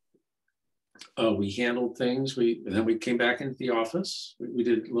months. We handled things. Then we came back into the office. We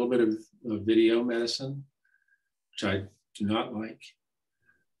did a little bit of video medicine, which I do not like.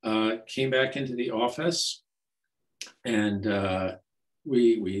 Came back into the office, and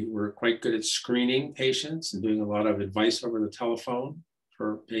we were quite good at screening patients and doing a lot of advice over the telephone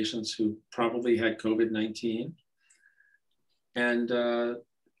for patients who probably had COVID-19. And APLA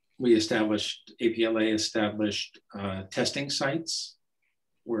established testing sites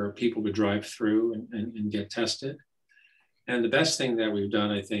where people would drive through and get tested. And the best thing that we've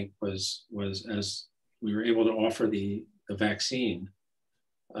done, I think, was as we were able to offer the vaccine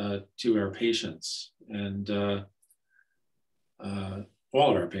to our patients, and all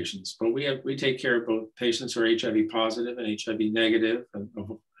of our patients. But we take care of both patients who are HIV positive and HIV negative, and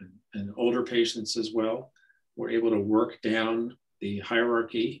older patients as well. We're able to work down the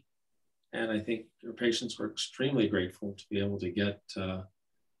hierarchy, and I think our patients were extremely grateful to be able to get the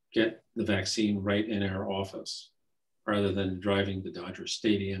vaccine right in our office, rather than driving to Dodger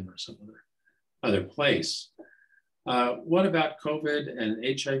Stadium or some other place. What about COVID and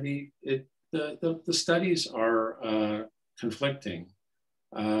HIV? The studies are conflicting.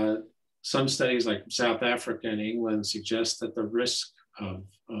 Some studies, like South Africa and England, suggest that the risk of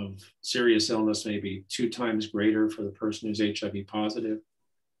serious illness may be 2 times greater for the person who's HIV positive,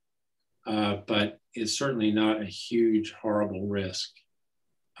 but it's certainly not a huge, horrible risk.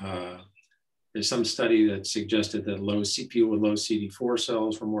 There's some study that suggested that people with low CD4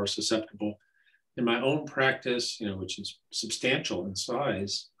 cells were more susceptible. In my own practice, which is substantial in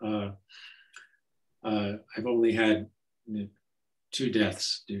size, I've only had 2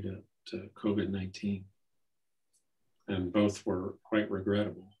 deaths due to COVID-19, and both were quite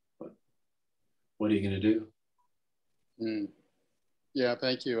regrettable. But what are you going to do? Yeah,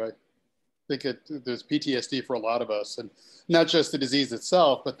 thank you. I think there's PTSD for a lot of us, and not just the disease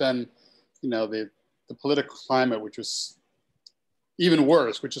itself, but then the political climate, which was even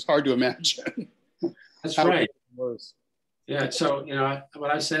worse, which is hard to imagine. That's right. Worse. Yeah. So what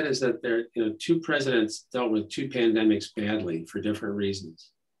I said is that 2 presidents dealt with 2 pandemics badly for different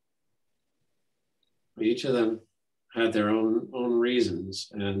reasons. Each of them had their own reasons,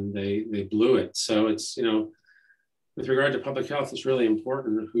 and they blew it. So it's with regard to public health, it's really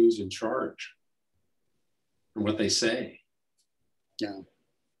important who's in charge and what they say. Yeah.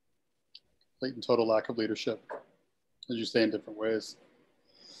 Complete and total lack of leadership, as you say, in different ways.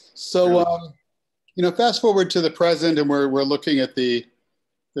 So, fast forward to the present, and we're looking at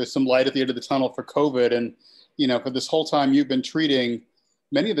there's some light at the end of the tunnel for COVID. And, for this whole time, you've been treating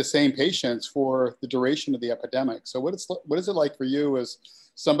many of the same patients for the duration of the epidemic. So what is it like for you as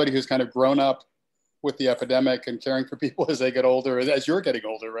somebody who's kind of grown up with the epidemic and caring for people as they get older, as you're getting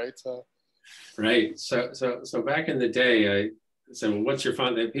older, right? Right. So back in the day, I said, well,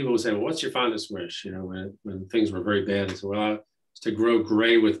 people would say, well, what's your fondest wish? When things were very bad, I said, well, it's to grow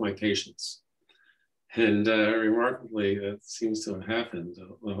gray with my patients. And remarkably, that seems to have happened.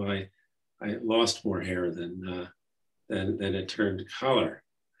 Although I lost more hair than it turned color.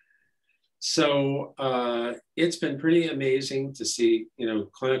 So it's been pretty amazing to see,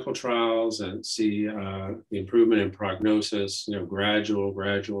 clinical trials and see the improvement in prognosis, gradual.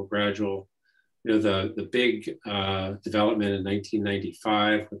 The big development in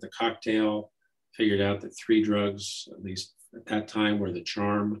 1995 with the cocktail figured out that 3 drugs, at least at that time, were the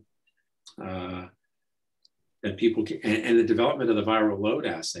charm. That people can, and the development of the viral load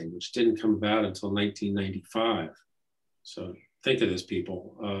assay, which didn't come about until 1995. So think of this,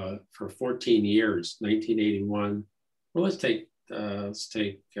 people. For 14 years, 1981. Well, let's take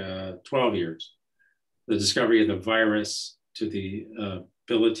 12 years. The discovery of the virus to the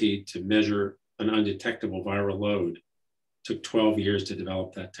ability to measure an undetectable viral load took 12 years to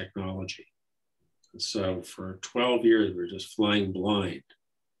develop that technology. So for 12 years, we're just flying blind.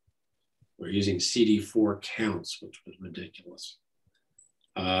 We're using CD4 counts, which was ridiculous.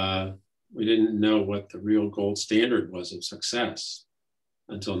 We didn't know what the real gold standard was of success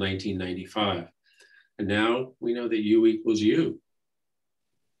until 1995. And now we know that U equals U.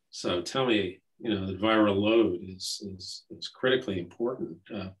 So tell me, the viral load is critically important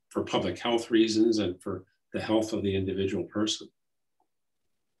for public health reasons and for the health of the individual person.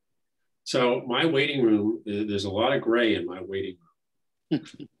 So my waiting room, there's a lot of gray in my waiting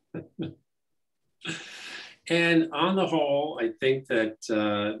room. And on the whole, I think that,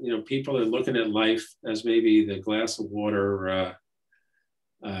 people are looking at life as maybe the glass of water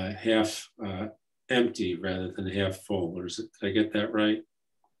half empty rather than half full. Or did I get that right?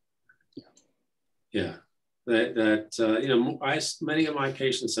 Yeah. Many of my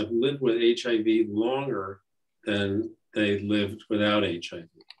patients have lived with HIV longer than they lived without HIV.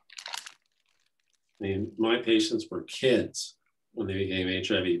 I mean, my patients were kids when they became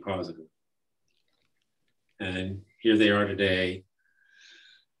HIV positive. And here they are today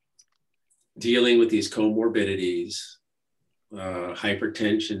dealing with these comorbidities,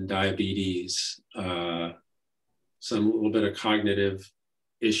 hypertension, diabetes, some little bit of cognitive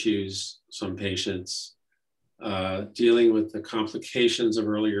issues, some patients, dealing with the complications of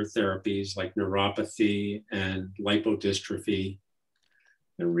earlier therapies like neuropathy and lipodystrophy.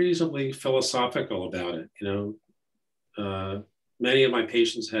 They're reasonably philosophical about it. Many of my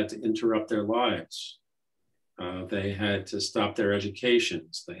patients had to interrupt their lives. They had to stop their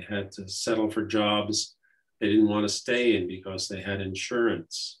educations. They had to settle for jobs they didn't want to stay in because they had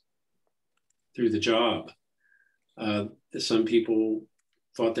insurance through the job. Some people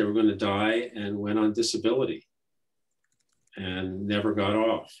thought they were going to die and went on disability and never got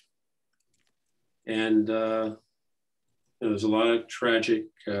off. And there's a lot of tragic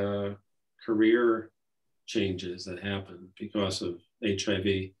career changes that happened because of HIV.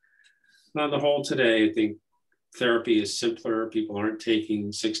 And on the whole today, I think therapy is simpler. People aren't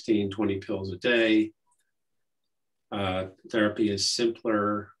taking 16, 20 pills a day. Therapy is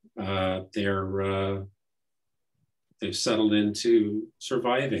simpler. They've settled into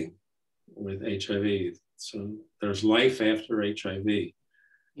surviving with HIV. So there's life after HIV.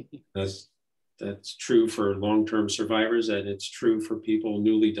 That's true for long-term survivors, and it's true for people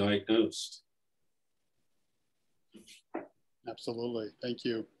newly diagnosed. Absolutely, thank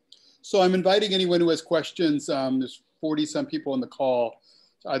you. So I'm inviting anyone who has questions. There's 40-some people on the call.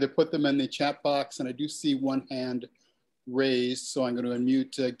 So either put them in the chat box, and I do see one hand raised. So I'm going to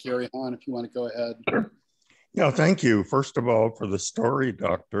unmute Gary Hahn if you want to go ahead. Yeah, thank you. First of all, for the story,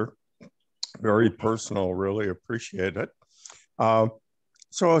 Doctor. Very personal, really appreciate it.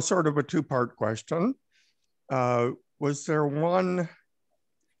 So sort of a two-part question. Was there one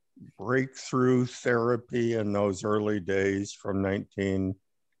breakthrough therapy in those early days from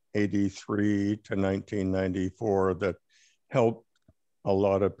 1983 to 1994 that helped a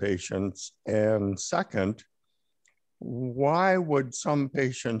lot of patients? And second, why would some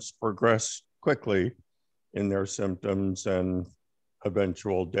patients progress quickly in their symptoms and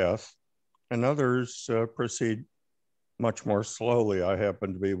eventual death, and others proceed much more slowly? I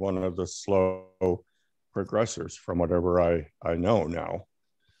happen to be one of the slow progressors from whatever I know now.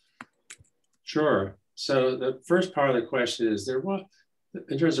 Sure. So the first part of the question is,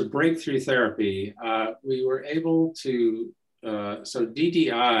 in terms of breakthrough therapy, we were able to, so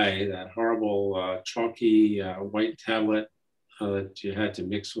DDI, that horrible chalky white tablet that you had to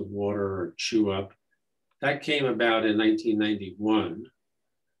mix with water or chew up, that came about in 1991.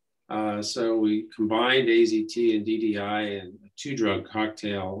 So we combined AZT and DDI in a 2-drug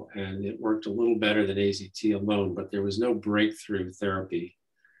cocktail, and it worked a little better than AZT alone, but there was no breakthrough therapy.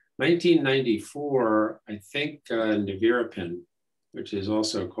 1994, I think nevirapine, which is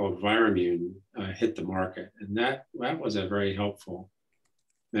also called Viramune, hit the market. And that was a very helpful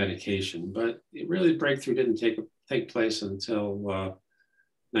medication, but it really breakthrough didn't take place until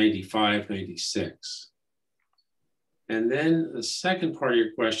 95, 96. And then the second part of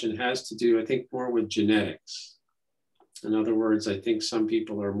your question has to do, I think, more with genetics. In other words, I think some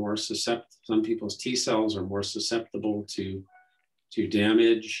people are more susceptible, some people's T cells are more susceptible to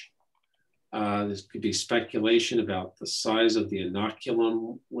damage. This could be speculation about the size of the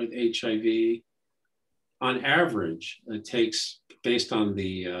inoculum with HIV. On average, it takes, based on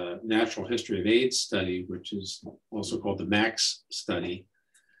the Natural History of AIDS study, which is also called the MAX study,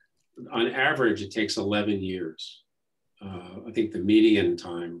 on average, it takes 11 years. I think the median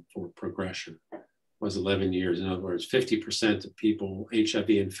time for progression was 11 years. In other words, 50% of people HIV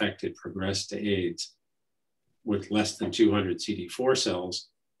infected progress to AIDS with less than 200 CD4 cells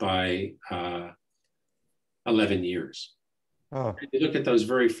by 11 years. Oh. If you look at those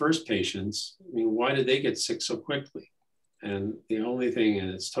very first patients, I mean, why did they get sick so quickly? And the only thing,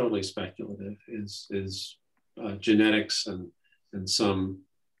 and it's totally speculative, is genetics and some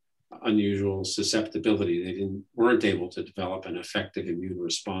unusual susceptibility. They weren't able to develop an effective immune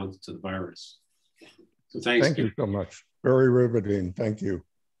response to the virus. So thanks. Thank you so much. Very riveting. Thank you.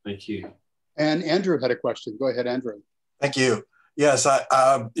 Thank you. And Andrew had a question. Go ahead, Andrew. Thank you. Yes,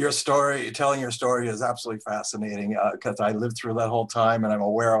 your story, telling your story is absolutely fascinating because I lived through that whole time and I'm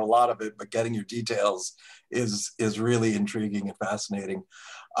aware of a lot of it, but getting your details is really intriguing and fascinating.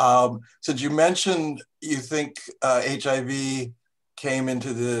 Since you mentioned you think HIV came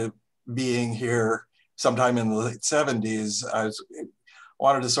into the being here sometime in the late 70s,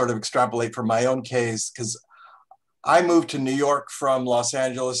 wanted to sort of extrapolate from my own case because I moved to New York from Los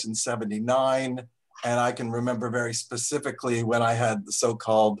Angeles in '79. And I can remember very specifically when I had the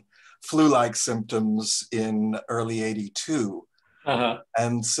so-called flu-like symptoms in early '82.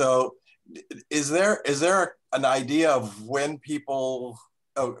 And so is there an idea of when people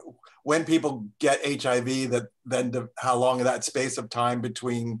get HIV that then how long that space of time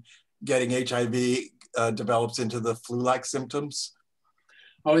between getting HIV develops into the flu-like symptoms?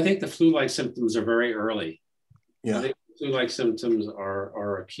 Oh, I think the flu-like symptoms are very early. Yeah. I think flu-like symptoms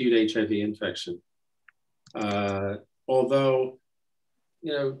are acute HIV infection. Although,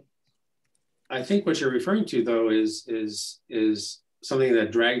 you know, I think what you're referring to though is something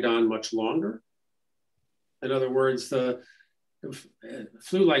that dragged on much longer. In other words, the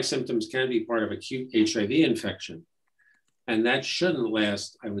flu-like symptoms can be part of acute HIV infection, and that shouldn't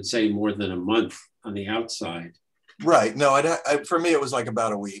last, I would say, more than a month on the outside. Right. No, for me, it was like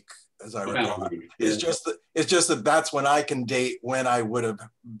about a week, as I recall. It's just that that's when I can date when I would have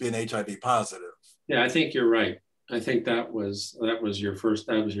been HIV positive. Yeah, I think you're right. I think that was your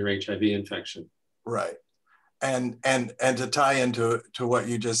HIV infection. Right. And to tie into what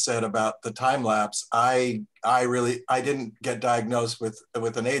you just said about the time lapse, I didn't get diagnosed with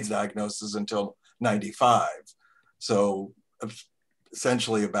an AIDS diagnosis until '95. So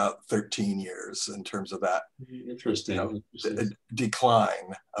essentially about 13 years in terms of that. Interesting.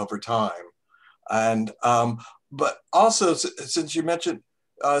 Decline over time. And but also, since you mentioned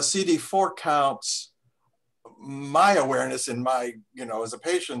CD4 counts, my awareness in my, as a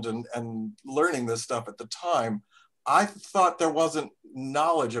patient and learning this stuff at the time, I thought there wasn't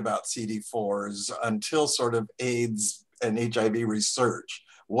knowledge about CD4s until sort of AIDS and HIV research.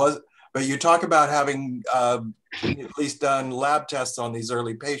 But you talk about having at least done lab tests on these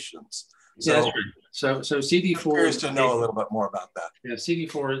early patients. So, yeah, that's right. So CD4. I'm curious to know a little bit more about that. Yeah,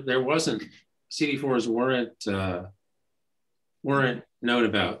 CD4s weren't known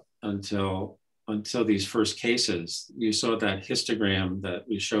about until these first cases. You saw that histogram that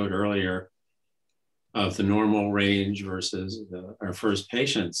we showed earlier of the normal range versus our first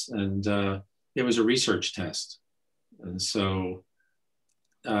patients, and it was a research test, and so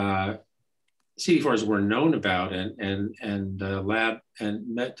CD4s were known about, and lab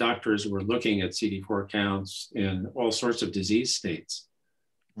and doctors were looking at CD4 counts in all sorts of disease states.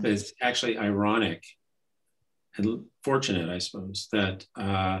 Mm-hmm. It's actually ironic and fortunate, I suppose, that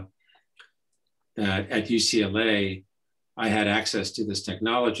that at UCLA, I had access to this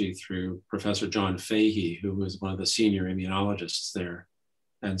technology through Professor John Fahey, who was one of the senior immunologists there.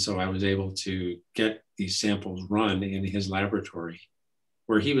 And so I was able to get these samples run in his laboratory,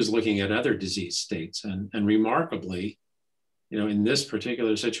 where he was looking at other disease states. And remarkably, in this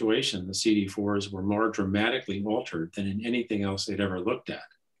particular situation, the CD4s were more dramatically altered than in anything else they'd ever looked at.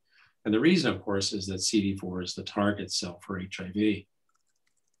 And the reason, of course, is that CD4 is the target cell for HIV.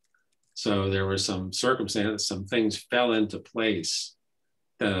 So there were some circumstances, some things fell into place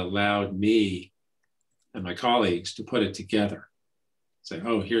that allowed me and my colleagues to put it together. Say,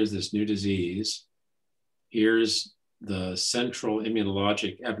 oh, here's this new disease. Here's the central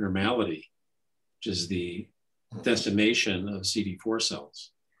immunologic abnormality, which is the decimation of CD4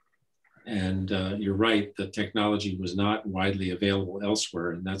 cells. And you're right, the technology was not widely available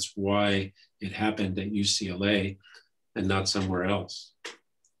elsewhere, and that's why it happened at UCLA and not somewhere else.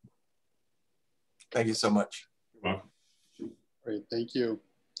 Thank you so much. You're welcome. Great, thank you.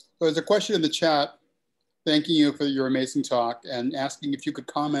 So there's a question in the chat, thanking you for your amazing talk and asking if you could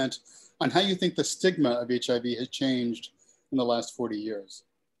comment on how you think the stigma of HIV has changed in the last 40 years.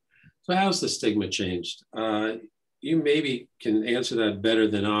 So how's the stigma changed? You maybe can answer that better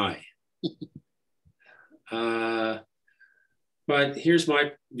than I. But here's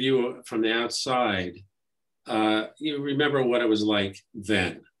my view from the outside. You remember what it was like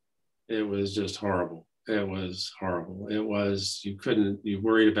then. It was just horrible. It was horrible. It was, you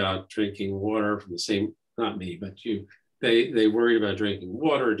worried about drinking water from the same, not me, but they worried about drinking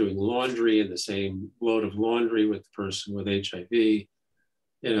water, doing laundry in the same load of laundry with the person with HIV. You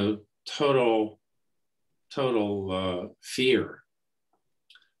know, total fear.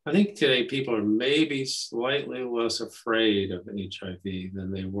 I think today people are maybe slightly less afraid of HIV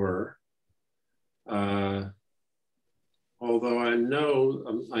than they were. Although I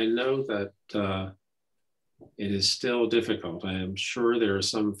know that it is still difficult. I am sure there are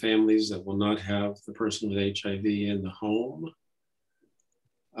some families that will not have the person with HIV in the home.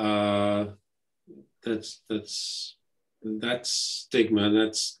 That's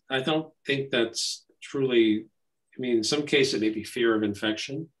stigma. I don't think that's truly, I mean, in some cases it may be fear of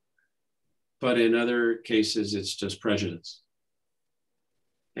infection, but in other cases it's just prejudice.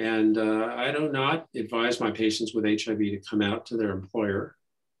 And I do not advise my patients with HIV to come out to their employer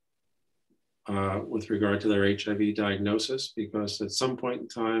with regard to their HIV diagnosis, because at some point in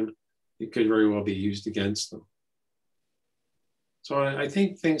time, it could very well be used against them. So I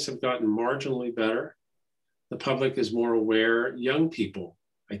think things have gotten marginally better. The public is more aware. Young people,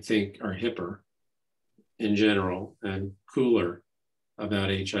 I think, are hipper in general and cooler about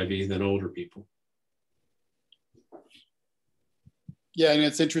HIV than older people. Yeah, and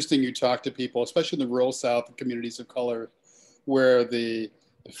it's interesting you talk to people, especially in the rural South and communities of color, where the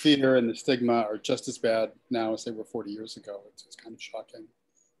fear and the stigma are just as bad now as they were 40 years ago. It's kind of shocking.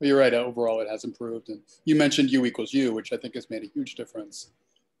 But you're right, overall it has improved. And you mentioned U equals U, which I think has made a huge difference,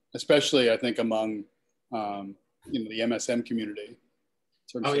 especially I think among the MSM community.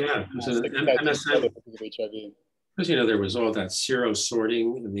 Oh yeah, MSM. HIV. Because, there was all that sero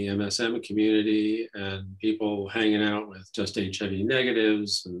sorting in the MSM community and people hanging out with just HIV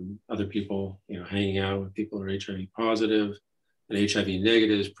negatives and other people, hanging out with people who are HIV positive, and HIV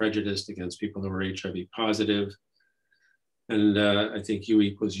negatives prejudiced against people who are HIV positive. And I think U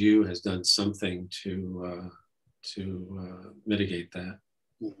equals U has done something to mitigate that.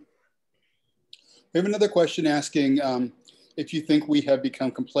 We have another question asking if you think we have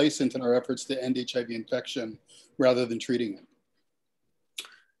become complacent in our efforts to end HIV infection rather than treating it.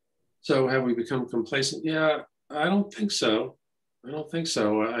 So have we become complacent? Yeah, I don't think so. I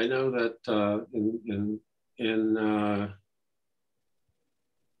know that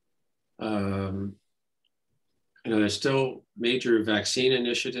there's still major vaccine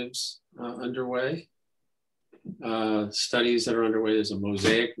initiatives underway. Studies that are underway. There's a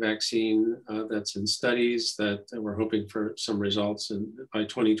mosaic vaccine that's in studies that we're hoping for some results by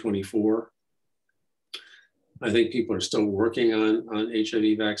 2024. I think people are still working on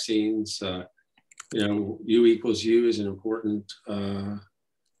HIV vaccines. U equals U is an important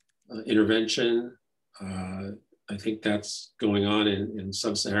intervention. I think that's going on in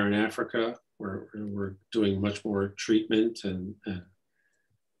sub-Saharan Africa, where we're doing much more treatment and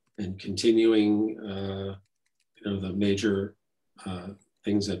continuing the major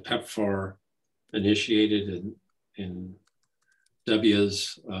things that PEPFAR initiated in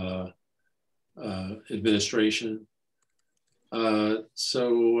W's administration. No,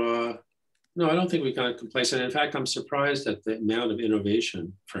 I don't think we've gotten complacent. In fact, I'm surprised at the amount of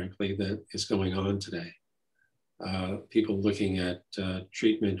innovation, frankly, that is going on today. People looking at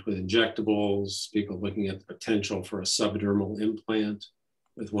treatment with injectables, people looking at the potential for a subdermal implant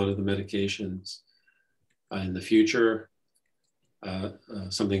with one of the medications in the future,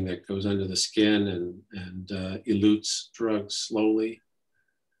 something that goes under the skin and elutes drugs slowly.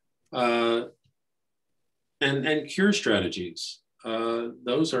 And cure strategies.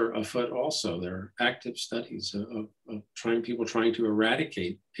 Those are afoot also. There are active studies of people trying to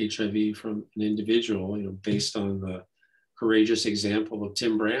eradicate HIV from an individual, based on the courageous example of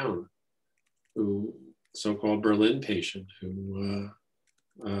Tim Brown, who so-called Berlin patient who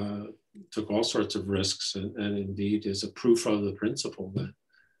took all sorts of risks and indeed is a proof of the principle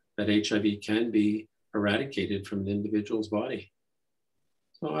that HIV can be eradicated from an individual's body.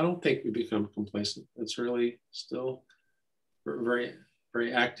 So I don't think we become complacent. It's really still very,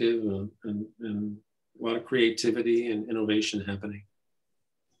 very active and a lot of creativity and innovation happening.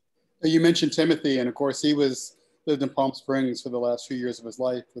 You mentioned Timothy, and of course he lived in Palm Springs for the last few years of his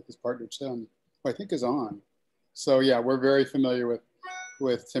life with his partner Tim, who I think is on. So yeah, we're very familiar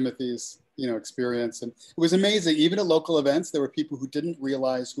with Timothy's experience, and it was amazing. Even at local events, there were people who didn't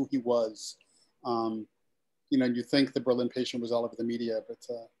realize who he was. You think the Berlin patient was all over the media, but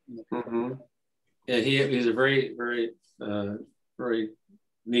yeah, he's a very, very, very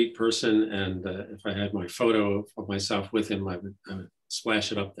neat person. And if I had my photo of myself with him, I would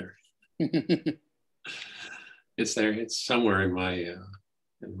splash it up there. It's there. It's somewhere in my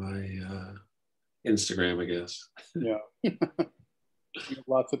Instagram, I guess. Yeah.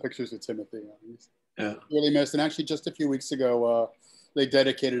 Lots of pictures of Timothy. Yeah. Really missed. And actually, just a few weeks ago, they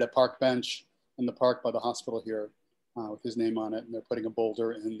dedicated a park bench in the park by the hospital here with his name on it. And they're putting a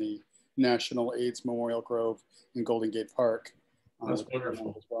boulder in the National AIDS Memorial Grove in Golden Gate Park. That's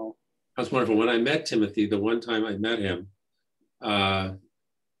wonderful. As well. That's wonderful. When I met Timothy, the one time I met him, I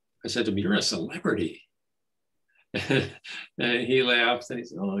said to him, "You're a celebrity." And he laughed and he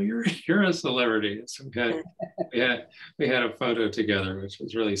said, "Oh, you're a celebrity." It's okay. We had a photo together, which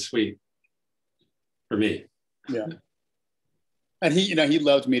was really sweet for me. Yeah. And he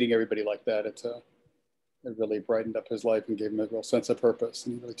loved meeting everybody like that. It really brightened up his life and gave him a real sense of purpose.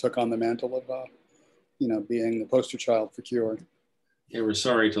 And he really took on the mantle of, being the poster child for cure. Yeah, we're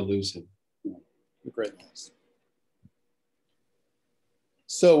sorry to lose him. Yeah, a great loss.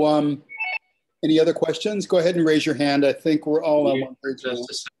 So, any other questions? Go ahead and raise your hand. I think we're all on one page.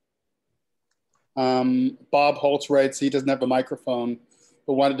 Bob Holtz writes, he doesn't have a microphone,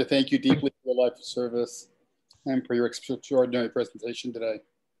 but wanted to thank you deeply for your life of service and for your extraordinary presentation today.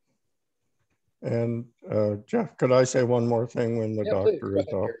 And Jeff, could I say one more thing when the doctor is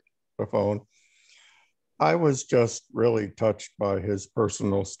off the phone? I was just really touched by his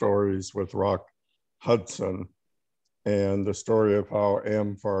personal stories with Rock Hudson and the story of how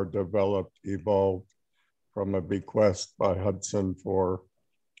AmFAR evolved from a bequest by Hudson for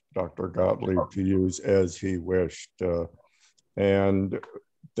Dr. Gottlieb to use as he wished, and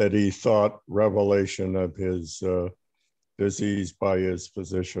that he thought revelation of his disease by his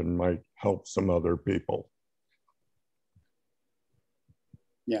physician might help some other people.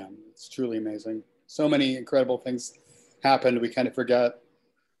 Yeah, it's truly amazing. So many incredible things happened. We kind of forget.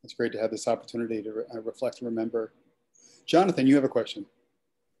 It's great to have this opportunity to reflect and remember. Jonathan, you have a question.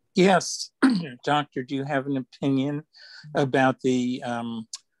 Yes, doctor, do you have an opinion about the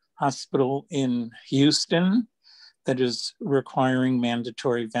hospital in Houston that is requiring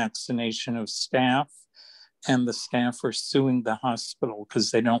mandatory vaccination of staff, and the staff are suing the hospital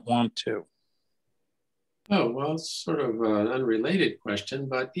because they don't want to? Oh, well, it's sort of an unrelated question,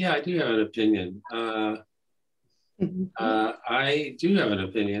 but yeah, I do have an opinion. I do have an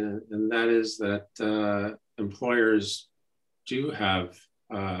opinion, and that is that employers do have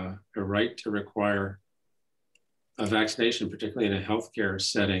a right to require a vaccination, particularly in a healthcare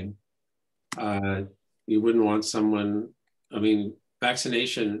setting. You wouldn't want someone,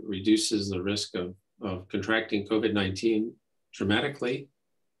 vaccination reduces the risk of contracting COVID-19 dramatically.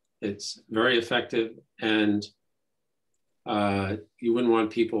 It's very effective, and you wouldn't want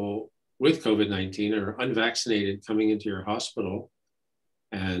people with COVID-19 or unvaccinated coming into your hospital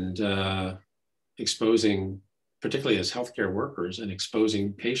and exposing, particularly as healthcare workers, and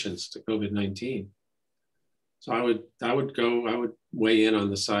exposing patients to COVID-19. So I would weigh in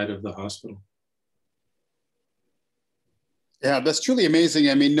on the side of the hospital. Yeah, that's truly amazing.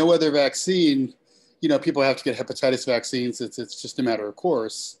 I mean, no other vaccine, people have to get hepatitis vaccines. It's just a matter of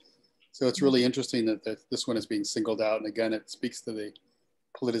course. So it's really interesting that this one is being singled out. And again, it speaks to the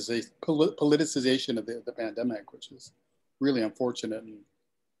politicization of the pandemic, which is really unfortunate. And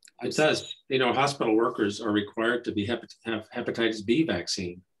it does. Hospital workers are required to have hepatitis B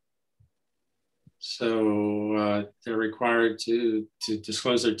vaccine. So they're required to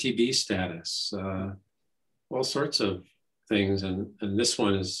disclose their TB status, all sorts of things. And this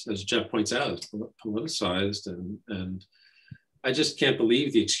one is, as Jeff points out, is politicized. And I just can't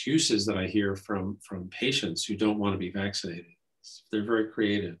believe the excuses that I hear from patients who don't want to be vaccinated. They're very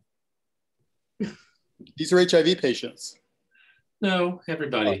creative. These are HIV patients. No,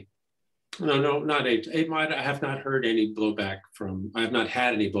 everybody. No, not HIV. I have not heard any blowback I have not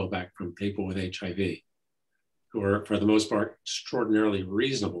had any blowback from people with HIV, who are, for the most part, extraordinarily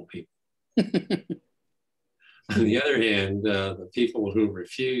reasonable people. On the other hand, the people who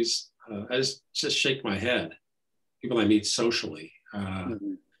refuse, I just shake my head. People I meet socially,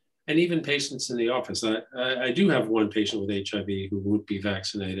 and even patients in the office. I do have one patient with HIV who won't be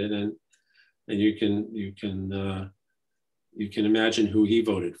vaccinated, and you can you can imagine who he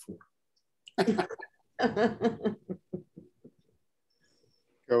voted for.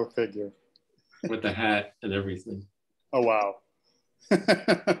 Go figure. With the hat and everything. Oh, wow.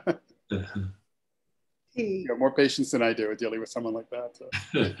 You have more patience than I do with dealing with someone like that. So.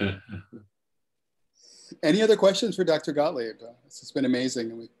 Any other questions for Dr. Gottlieb? This has been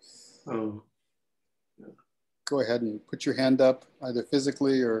amazing. Go ahead and put your hand up, either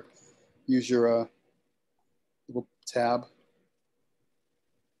physically or use your little tab.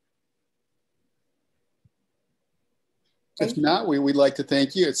 If not, we'd like to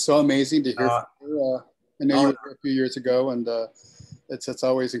thank you. It's so amazing to hear from you. I know you were here a few years ago, and it's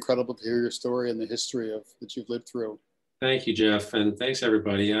always incredible to hear your story and the history that you've lived through. Thank you, Jeff, and thanks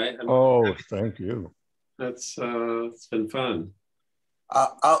everybody. Thank you. It's been fun.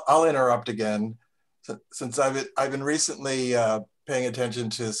 I'll interrupt again, since I've been recently paying attention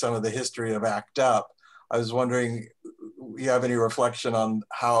to some of the history of ACT UP. I was wondering, you have any reflection on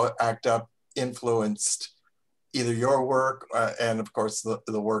how ACT UP influenced either your work and of course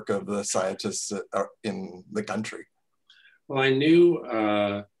the work of the scientists in the country? Well, I knew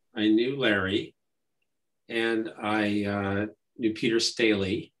Larry, and I knew Peter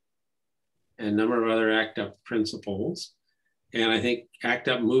Staley, and a number of other ACT UP principals. And I think ACT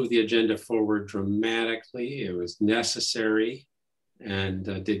UP moved the agenda forward dramatically. It was necessary and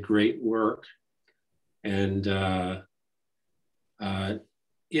did great work. And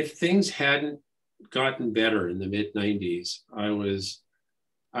if things hadn't gotten better in the mid-90s, I was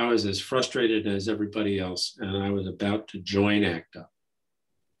as frustrated as everybody else, and I was about to join ACT UP.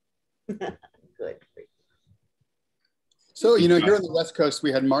 Good. So, you know, here on the West Coast,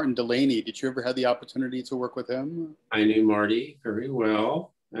 we had Martin Delaney. Did you ever have the opportunity to work with him? I knew Marty very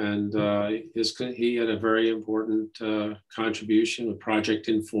well, and he had a very important contribution with Project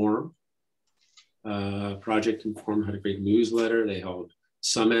Inform. Project Inform had a great newsletter. They held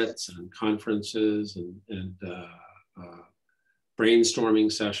summits and conferences and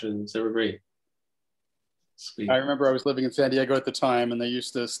brainstorming sessions. They were great. Sweet. I remember I was living in San Diego at the time, and they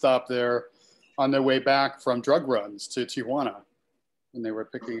used to stop there on their way back from drug runs to Tijuana. And they were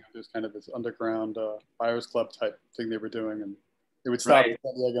picking up this underground buyers club type thing they were doing. And they would stop in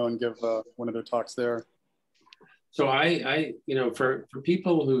San Diego and give one of their talks there. So I for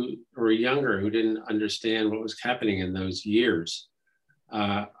people who were younger, who didn't understand what was happening in those years,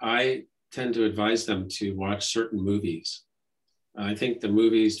 I tend to advise them to watch certain movies. I think the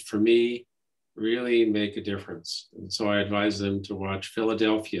movies, for me, really make a difference. And so I advise them to watch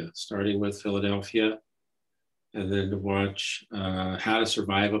Philadelphia, starting with Philadelphia, and then to watch How to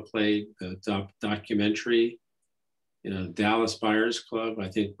Survive a Plague, the documentary. You know, Dallas Buyers Club, I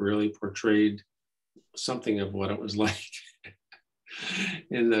think, really portrayed something of what it was like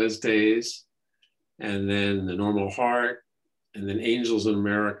in those days. And then The Normal Heart, and then Angels in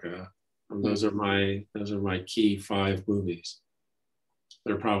America. And those are my key 5 movies.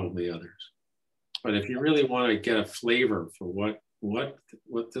 There are probably others. But if you really want to get a flavor for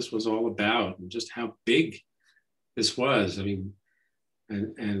what this was all about, and just how big this was, I mean,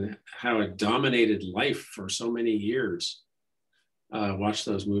 and how it dominated life for so many years, watch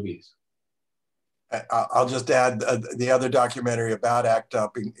those movies. I'll just add the other documentary about ACT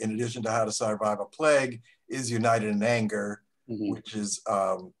UP, in addition to How to Survive a Plague, is United in Anger, which is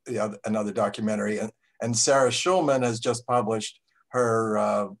another documentary. And Sarah Schulman has just published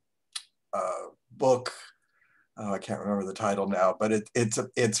her book. I can't remember the title now, but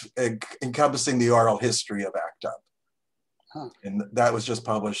it's encompassing the oral history of ACT UP. Huh. And that was just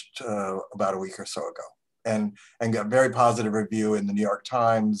published about a week or so ago, and got very positive review in the New York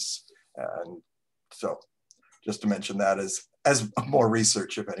Times. And so just to mention that as more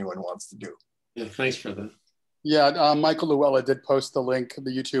research, if anyone wants to do. Yeah, thanks for that. Yeah, Michael Llewellyn did post the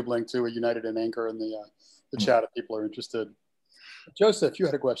YouTube link to United in Anger in the chat if people are interested. Joseph, you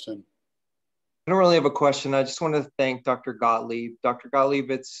had a question. I don't really have a question. I just want to thank Dr. Gottlieb. Dr.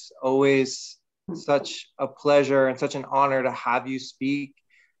 Gottlieb, it's always such a pleasure and such an honor to have you speak.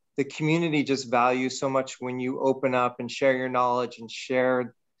 The community just values so much when you open up and share your knowledge and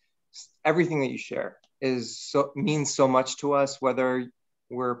share everything that you share means so much to us, whether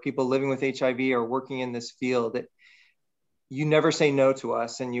we're people living with HIV or working in this field. You never say no to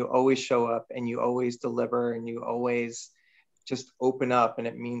us, and you always show up, and you always deliver, and you always just open up, and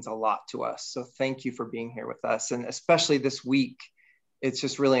it means a lot to us. So thank you for being here with us. And especially this week, it's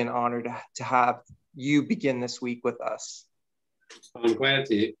just really an honor to have you begin this week with us. I'm glad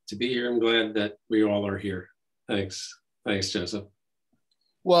to be here. I'm glad that we all are here. Thanks. Thanks, Joseph.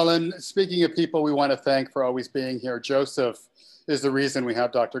 Well, and speaking of people we want to thank for always being here, Joseph is the reason we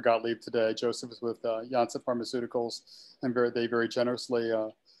have Dr. Gottlieb today. Joseph is with Janssen Pharmaceuticals, and they very generously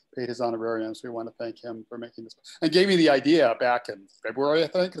paid his honorarium. So we want to thank him for making this, and gave me the idea back in February, I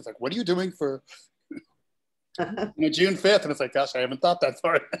think. It's like, what are you doing for June 5th? And it's like, gosh, I haven't thought that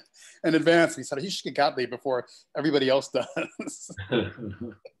far in advance. And he said, you should get Gottlieb before everybody else does.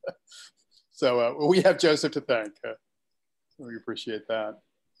 So we have Joseph to thank. We appreciate that.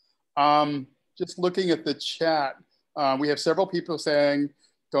 Just looking at the chat, we have several people saying,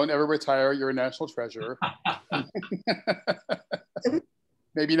 don't ever retire, you're a national treasure.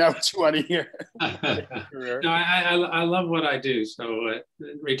 Maybe not what you want to hear. No, I love what I do. So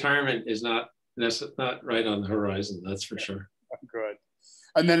retirement is not right on the horizon, that's for sure. Good.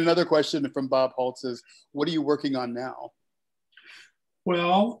 And then another question from Bob Holtz is, what are you working on now?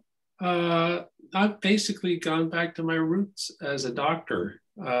 Well, I've basically gone back to my roots as a doctor.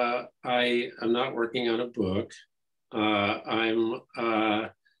 I am not working on a book. I'm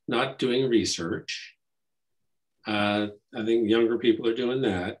not doing research. I think younger people are doing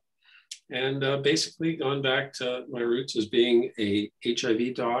that. And basically gone back to my roots as being a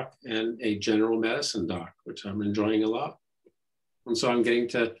HIV doc and a general medicine doc, which I'm enjoying a lot. And so I'm getting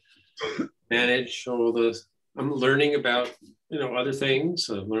to manage I'm learning about, other things,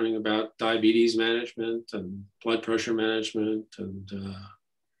 learning about diabetes management and blood pressure management. And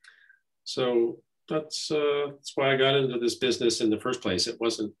so that's why I got into this business in the first place. It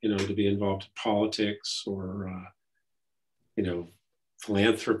wasn't, to be involved in politics or,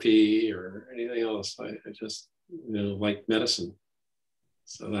 philanthropy or anything else. I just, like medicine.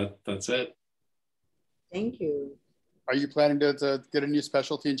 So that's it. Thank you. Are you planning to get a new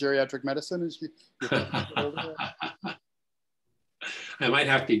specialty in geriatric medicine? I might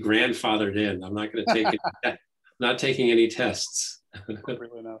have to be grandfathered in. I'm not going to take it. I'm not taking any tests.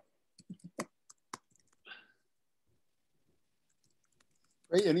 Really not.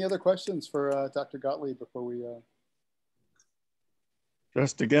 Great. Any other questions for Dr. Gottlieb before we?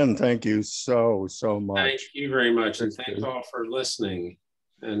 Just again, thank you so much. Thank you very much, and thanks all for listening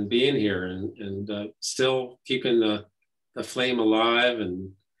and being here, and still keeping the flame alive,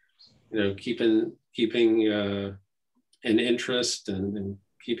 and keeping an interest and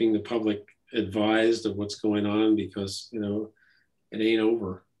keeping the public advised of what's going on, because it ain't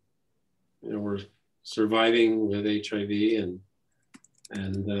over. We're surviving with HIV,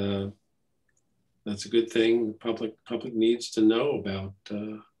 and that's a good thing. The public needs to know about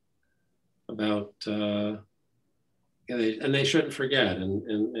and they shouldn't forget,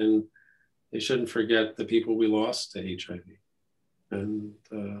 and they shouldn't forget the people we lost to HIV. And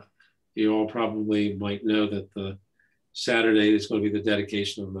you all probably might know that the Saturday is going to be the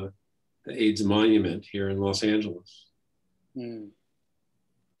dedication of the AIDS monument here in Los Angeles,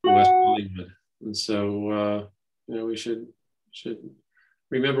 West Hollywood. And so we should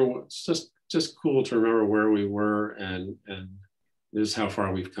remember what's just cool to remember where we were, and this is how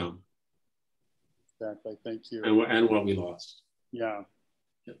far we've come. Exactly. Thank you. And what we lost. Yeah.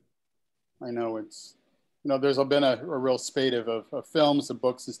 I know it's, there's been a real spate of films and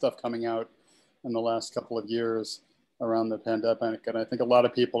books and stuff coming out in the last couple of years around the pandemic. And I think a lot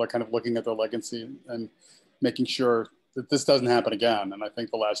of people are kind of looking at their legacy and making sure that this doesn't happen again. And I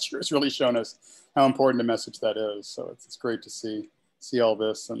think the last year has really shown us how important a message that is. So it's great to see all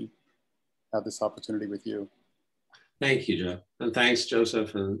this and have this opportunity with you. Thank you, Jeff. And thanks,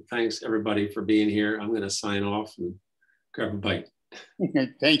 Joseph. And thanks everybody for being here. I'm going to sign off and grab a bite.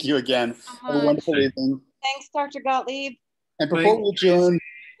 Thank you again. Have a wonderful evening. Thanks, Dr. Gottlieb. And before we adjourn,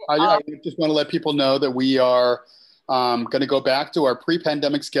 I just want to let people know that we are going to go back to our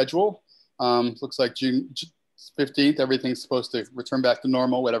pre-pandemic schedule. Looks like June 15th, everything's supposed to return back to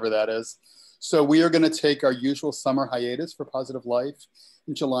normal, whatever that is. So we are going to take our usual summer hiatus for Positive Life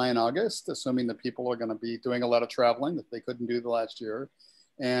in July and August, assuming that people are going to be doing a lot of traveling that they couldn't do the last year,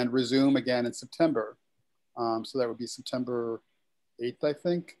 and resume again in September. So that would be September 8th, I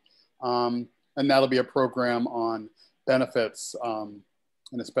think. And that'll be a program on benefits, and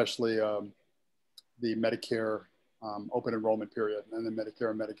especially the Medicare open enrollment period, and the Medicare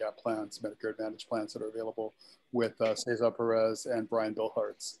and Medigap plans, Medicare Advantage plans that are available with Cesar Perez and Brian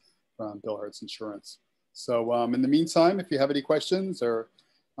Bilhartz from Bilhartz Insurance. So in the meantime, if you have any questions or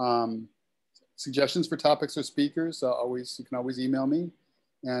suggestions for topics or speakers, you can always email me.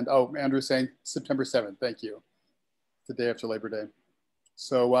 And Andrew's saying September 7th, thank you. The day after Labor Day.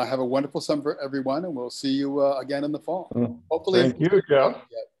 So have a wonderful summer, everyone, and we'll see you again in the fall. Hopefully. Thank you, Jeff.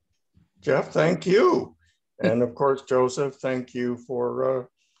 Jeff, thank you. And of course, Joseph, thank you for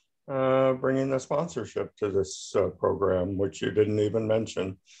bringing the sponsorship to this program, which you didn't even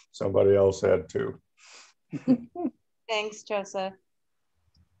mention. Somebody else had to. Thanks, Joseph.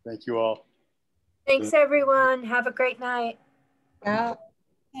 Thank you all. Thanks, everyone. Have a great night. Yeah.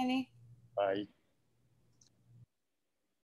 Penny. Bye.